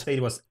not trying to say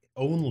it was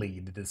only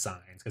the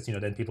designs, because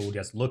then people would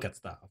just look at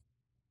stuff.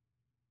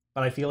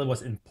 But I feel it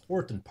was an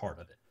important part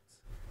of it.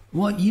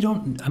 Well, you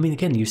don't. I mean,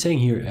 again, you're saying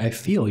here, I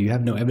feel you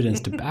have no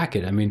evidence to back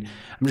it. I mean,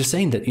 I'm just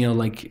saying that,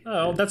 like.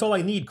 Oh, that's all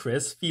I need,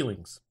 Chris.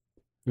 Feelings.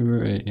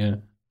 Right. Yeah.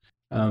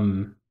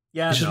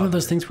 Yeah, It's just one no, of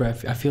those there. things where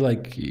I feel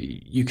like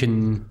you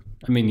can.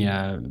 I mean,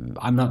 yeah,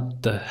 I'm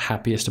not the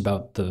happiest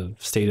about the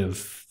state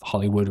of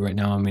Hollywood right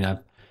now. I mean, I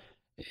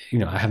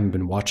haven't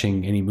been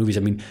watching any movies.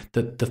 I mean,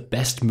 the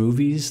best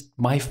movies,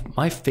 my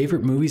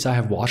favorite movies I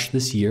have watched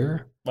this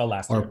year Well,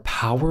 last are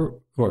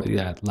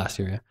year. last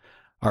year, yeah,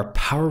 are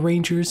Power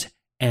Rangers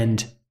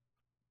and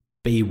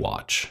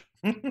Baywatch.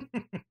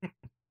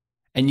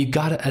 And you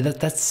gotta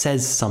that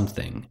says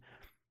something.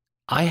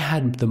 I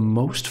had the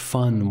most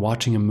fun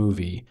watching a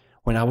movie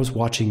when I was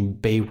watching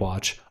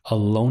Baywatch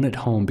alone at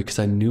home because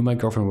I knew my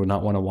girlfriend would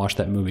not want to watch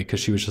that movie because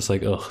she was just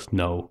like, ugh,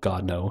 no,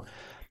 God, no.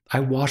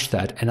 I watched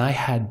that and I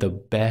had the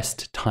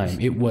best time.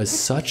 It was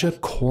such a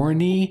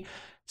corny,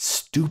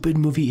 stupid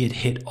movie. It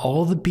hit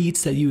all the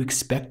beats that you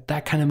expect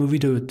that kind of movie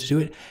to do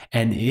it,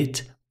 and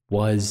it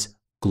was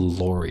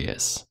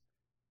glorious.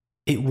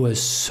 It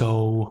was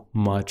so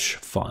much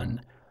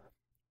fun.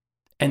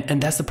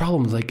 And that's the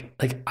problem. Like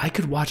I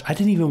could watch. I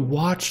didn't even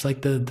watch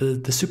like the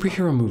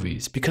superhero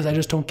movies because I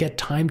just don't get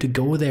time to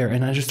go there,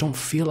 and I just don't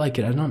feel like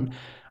it. I don't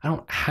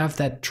have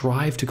that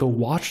drive to go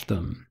watch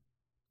them.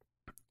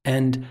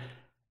 And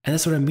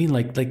that's what I mean.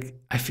 Like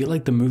I feel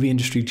like the movie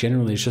industry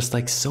generally is just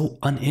like so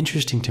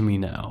uninteresting to me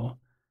now.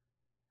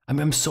 I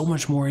mean, I'm so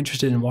much more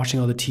interested in watching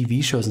all the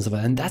TV shows and stuff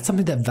like that. And that's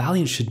something that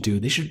Valiant should do.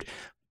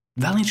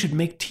 Valiant should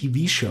make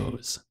TV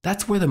shows.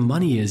 That's where the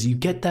money is. You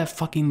get that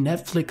fucking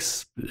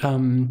Netflix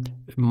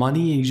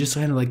money, and you just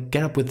kind of like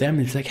get up with them.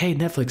 And it's like, hey,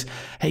 Netflix,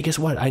 hey, guess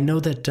what? I know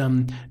that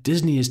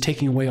Disney is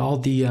taking away all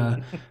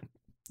the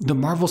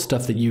Marvel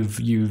stuff that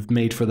you've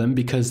made for them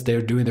because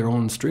they're doing their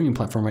own streaming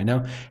platform right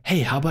now. Hey,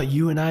 how about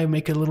you and I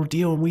make a little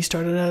deal and we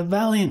started a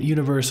Valiant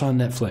universe on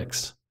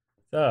Netflix?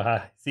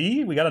 So,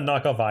 see, we got to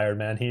knock off Iron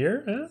Man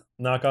here. Huh?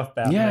 Knock off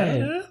Yeah,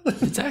 Batman.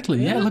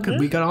 exactly. Yeah, Yeah, look, yeah.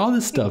 we got all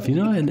this stuff,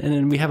 and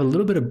then we have a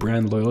little bit of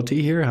brand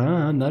loyalty here,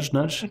 huh? Nudge,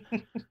 nudge. A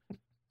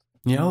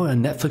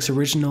Netflix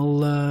original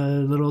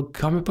little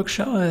comic book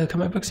show,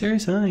 comic book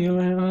series, huh?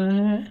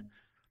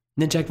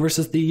 Ninjak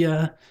versus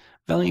the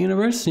Valiant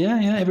Universe. Yeah,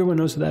 yeah. Everyone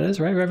knows who that is,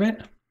 right? Right, right.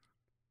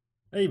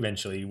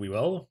 Eventually, we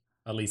will.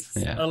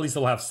 Yeah. At least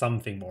they'll have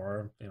something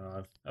more.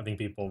 I think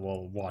people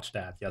will watch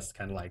that. Yes,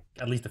 kind of like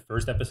at least the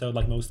first episode,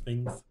 like most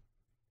things.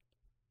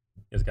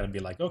 It's gonna be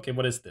like, okay,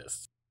 what is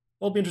this?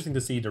 Well, it'll be interesting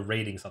to see the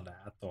ratings on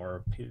that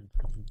or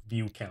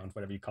view count,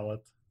 whatever you call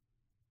it.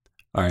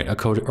 All right.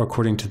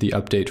 According to the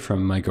update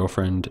from my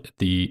girlfriend,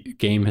 the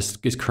game is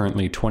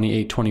currently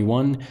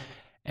 28-21,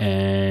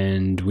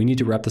 and we need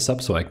to wrap this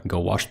up so I can go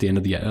watch the end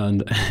of the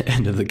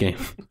end of the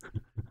game.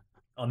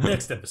 On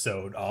next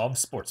episode of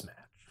Sports Match.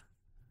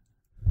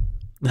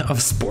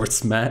 Of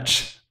Sports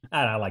Match.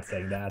 I like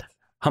saying that.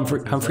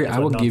 Humphrey, I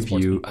will give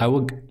you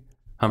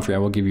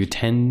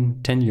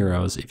 10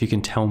 euros if you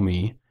can tell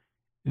me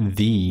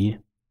the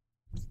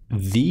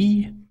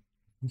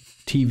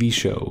TV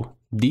show,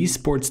 the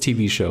sports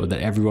TV show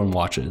that everyone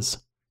watches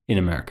in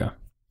America.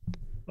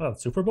 Oh,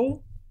 Super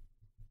Bowl?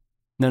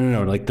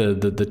 No, like the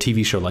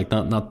TV show, like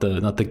not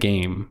the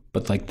game,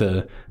 but like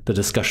the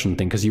discussion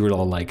thing, because you were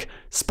all like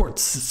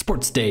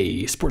sports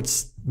day,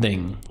 sports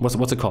thing.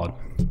 What's it called?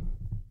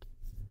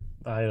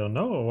 I don't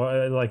know.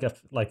 Like a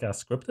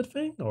scripted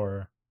thing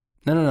or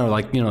No,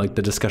 like like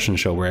the discussion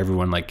show where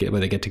everyone where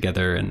they get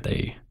together and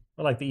they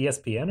or like the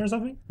ESPN or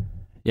something?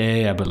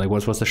 Yeah, but like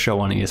what's the show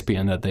on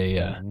ESPN that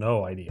they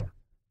No idea.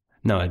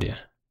 no idea.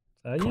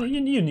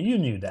 You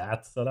knew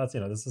that, so that's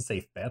this is a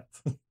safe bet.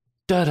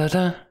 Da da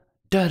da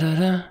da da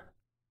da.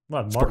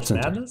 What, Sports March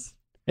Center. Madness?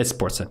 It's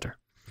Sports Center.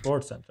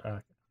 Sports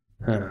Center.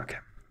 Okay.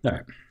 All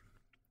right.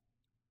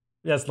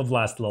 Yes, the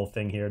last little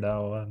thing here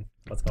though.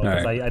 Let's go.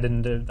 Right.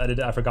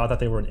 I forgot that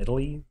they were in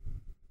Italy.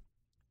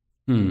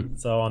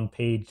 So on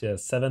page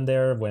 7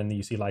 there, when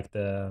you see like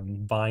the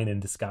vine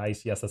in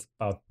disguise, yes, that's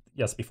about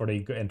before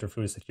they enter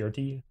through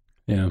security.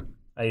 Yeah.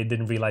 I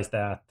didn't realize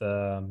that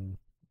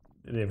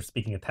they were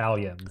speaking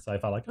Italian, so I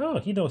felt like, oh,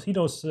 he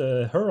knows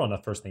her on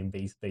a first name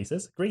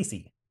basis,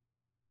 Gracie.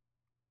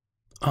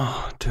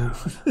 Oh, dude.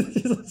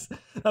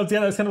 I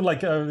was kind of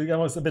like I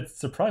was a bit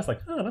surprised,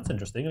 like, oh, that's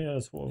interesting.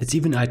 It's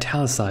even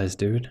italicized,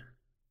 dude.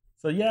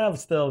 So yeah, but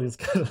still, it's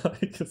kind of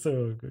like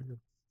so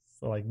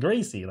like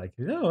Gracie, like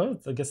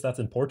I guess that's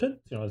important.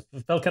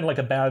 It felt kind of like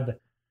a bad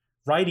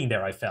writing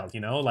there. I felt,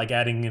 like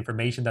adding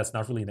information that's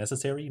not really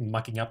necessary,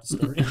 mucking up the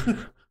story.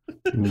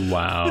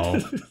 Wow.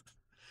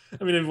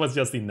 I mean, it was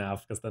just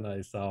enough because then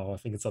I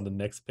think it's on the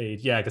next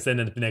page. Yeah, because then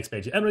in the next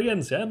page,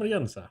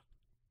 Emergenza.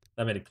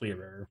 That made it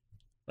clearer.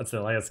 But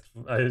still, I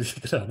could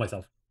tell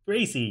myself,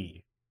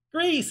 Gracie.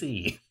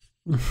 Crazy.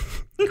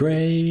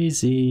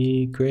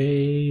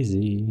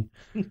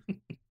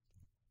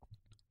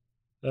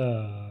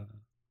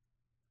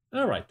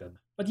 All right then.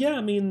 But yeah,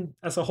 I mean,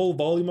 as a whole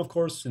volume, of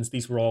course, since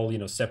these were all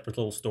separate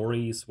little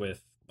stories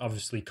with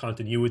obviously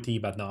continuity,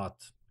 but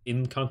not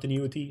in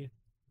continuity.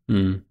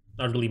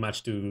 Not really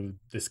much to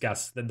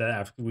discuss.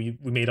 That we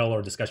made all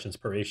our discussions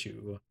per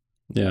issue.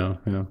 Yeah.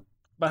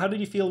 But how did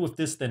you feel with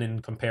this then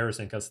in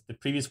comparison? Because the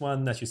previous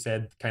one, as you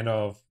said, kind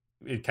of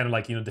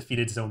like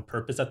defeated its own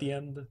purpose at the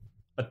end.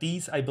 But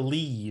these, I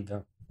believe,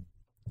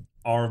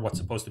 are what's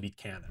supposed to be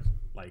canon.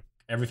 Like,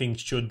 everything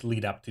should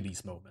lead up to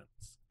these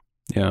moments.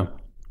 Yeah.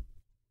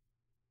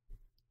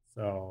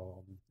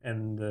 So,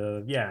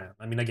 and yeah,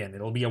 I mean, again,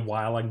 it'll be a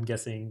while, I'm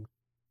guessing.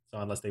 So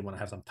unless they want to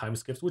have some time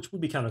skips, which would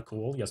be kind of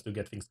cool, just to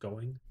get things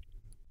going.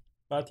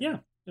 But yeah,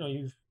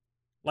 you've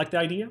like the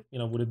idea.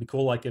 Would it be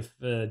cool, like, if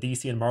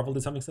DC and Marvel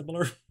did something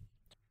similar?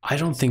 I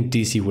don't think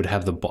DC would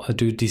have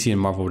DC and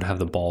Marvel would have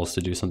the balls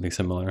to do something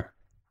similar.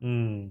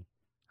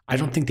 I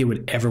don't think they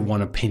would ever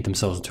want to paint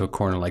themselves into a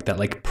corner like that,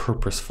 like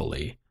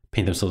purposefully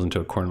paint themselves into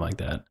a corner like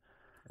that.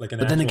 Like an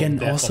but then again,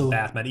 death also of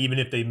Batman, even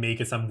if they make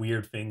it some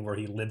weird thing where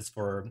he lives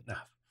for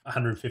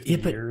 150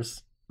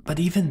 years. But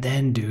even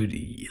then, dude,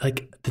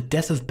 like the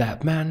death of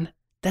Batman,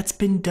 that's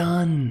been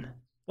done.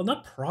 Well,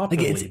 not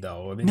properly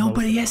though. I mean, no,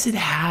 but yes, it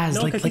has.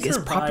 No, like it's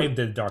proper.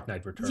 The Dark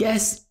Knight Returns.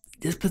 Yes,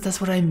 but that's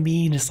what I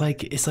mean. It's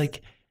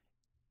like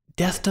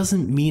death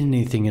doesn't mean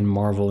anything in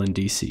Marvel and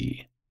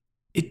DC.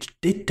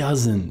 It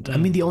doesn't. I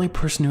mean, the only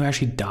person who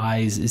actually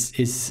dies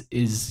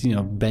is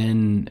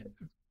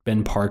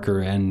Ben Parker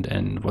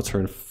and what's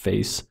her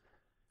face?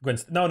 Gwen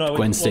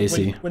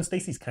Stacy. Gwen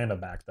Stacy's kind of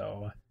back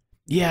though.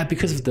 Yeah,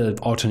 because of the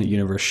alternate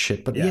universe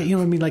shit. But yeah, you know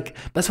what I mean? Like,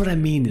 that's what I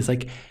mean. It's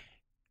like,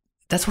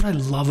 that's what I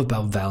love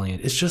about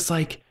Valiant. It's just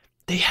like,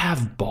 they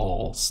have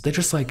balls. They're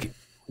just like,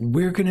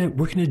 we're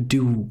gonna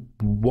do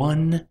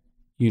one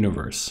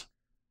universe.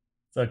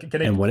 So can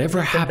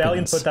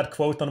Valiant put that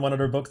quote on one of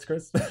their books,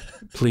 Chris?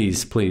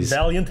 Please.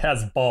 Valiant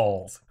has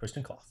balls.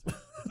 Christian Claus.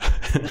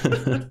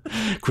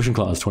 Christian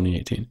Claus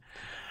 2018.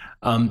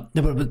 No,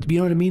 but you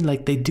know what I mean?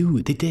 Like, they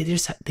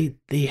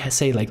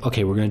say like,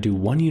 okay, we're gonna do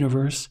one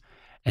universe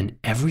and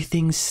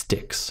everything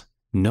sticks.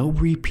 No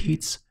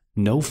repeats,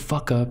 no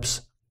fuck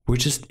ups.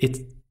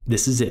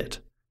 This is it.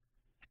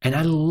 And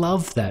I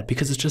love that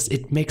because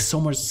it makes so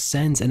much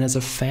sense. And as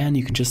a fan,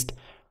 you can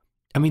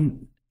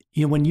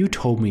when you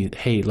told me,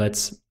 hey,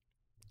 let's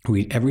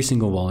read every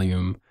single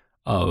volume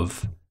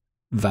of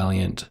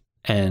Valiant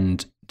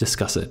and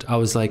discuss it, I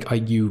was like, are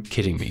you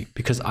kidding me?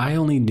 Because I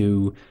only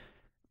knew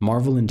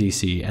Marvel and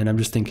DC, and I'm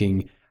just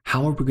thinking,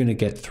 how are we going to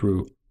get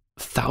through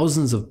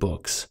thousands of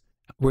books?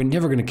 We're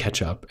never going to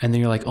catch up. And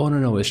then you're like, oh,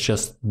 no, it's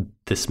just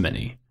this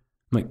many.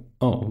 I'm like,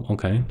 oh,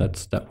 okay,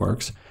 that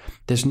works.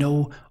 There's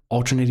no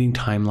alternating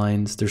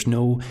timelines. There's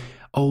no,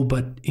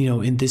 but,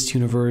 in this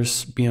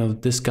universe,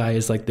 this guy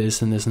is like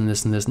this and this and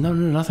this and this. No,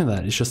 nothing like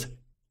that. It's just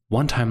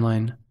one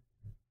timeline,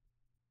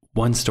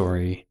 one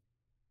story,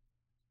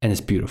 and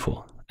it's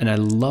beautiful. And I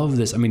love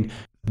this. I mean,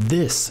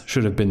 this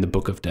should have been the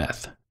Book of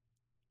Death.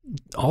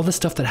 All the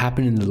stuff that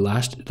happened in the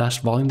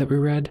last volume that we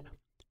read,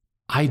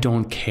 I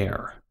don't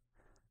care.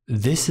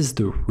 This is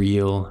the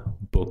real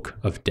Book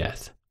of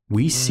Death.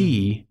 We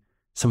see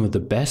some of the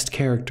best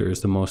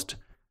characters, the most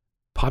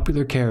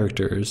popular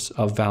characters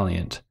of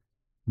Valiant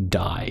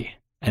die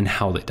and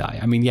how they die.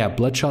 I mean, yeah,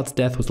 Bloodshot's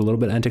death was a little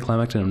bit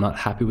anticlimactic and I'm not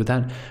happy with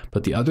that,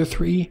 but the other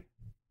three,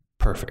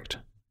 perfect.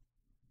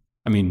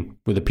 I mean,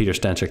 with the Peter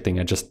Stanchik thing,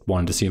 I just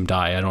wanted to see him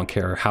die. I don't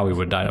care how he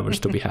would die, I would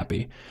still be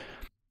happy.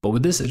 But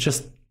with this, it's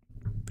just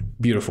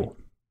beautiful.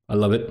 I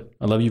love it.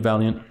 I love you,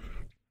 Valiant.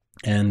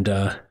 And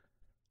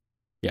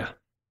yeah,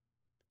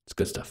 it's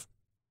good stuff.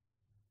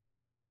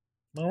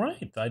 All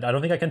right. I don't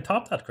think I can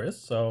top that,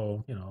 Chris.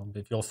 So,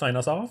 if you'll sign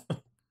us off.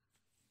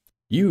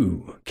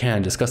 You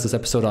can discuss this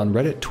episode on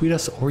Reddit, tweet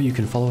us, or you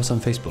can follow us on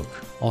Facebook.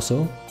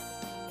 Also,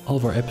 all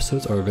of our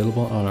episodes are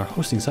available on our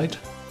hosting site,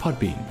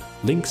 Podbean.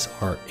 Links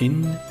are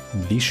in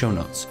the show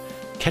notes.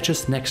 Catch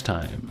us next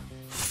time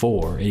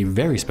for a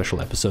very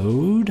special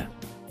episode.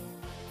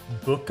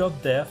 Book of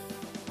Death,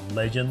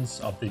 Legends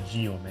of the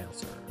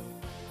Geomancer.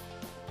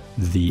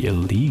 The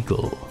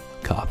illegal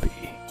copy.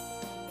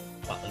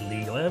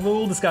 Illegal.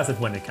 We'll discuss it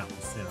when it comes.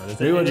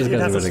 We will discuss it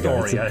has it a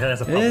story. It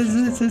has a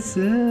publisher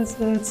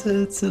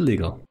story. It's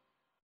illegal.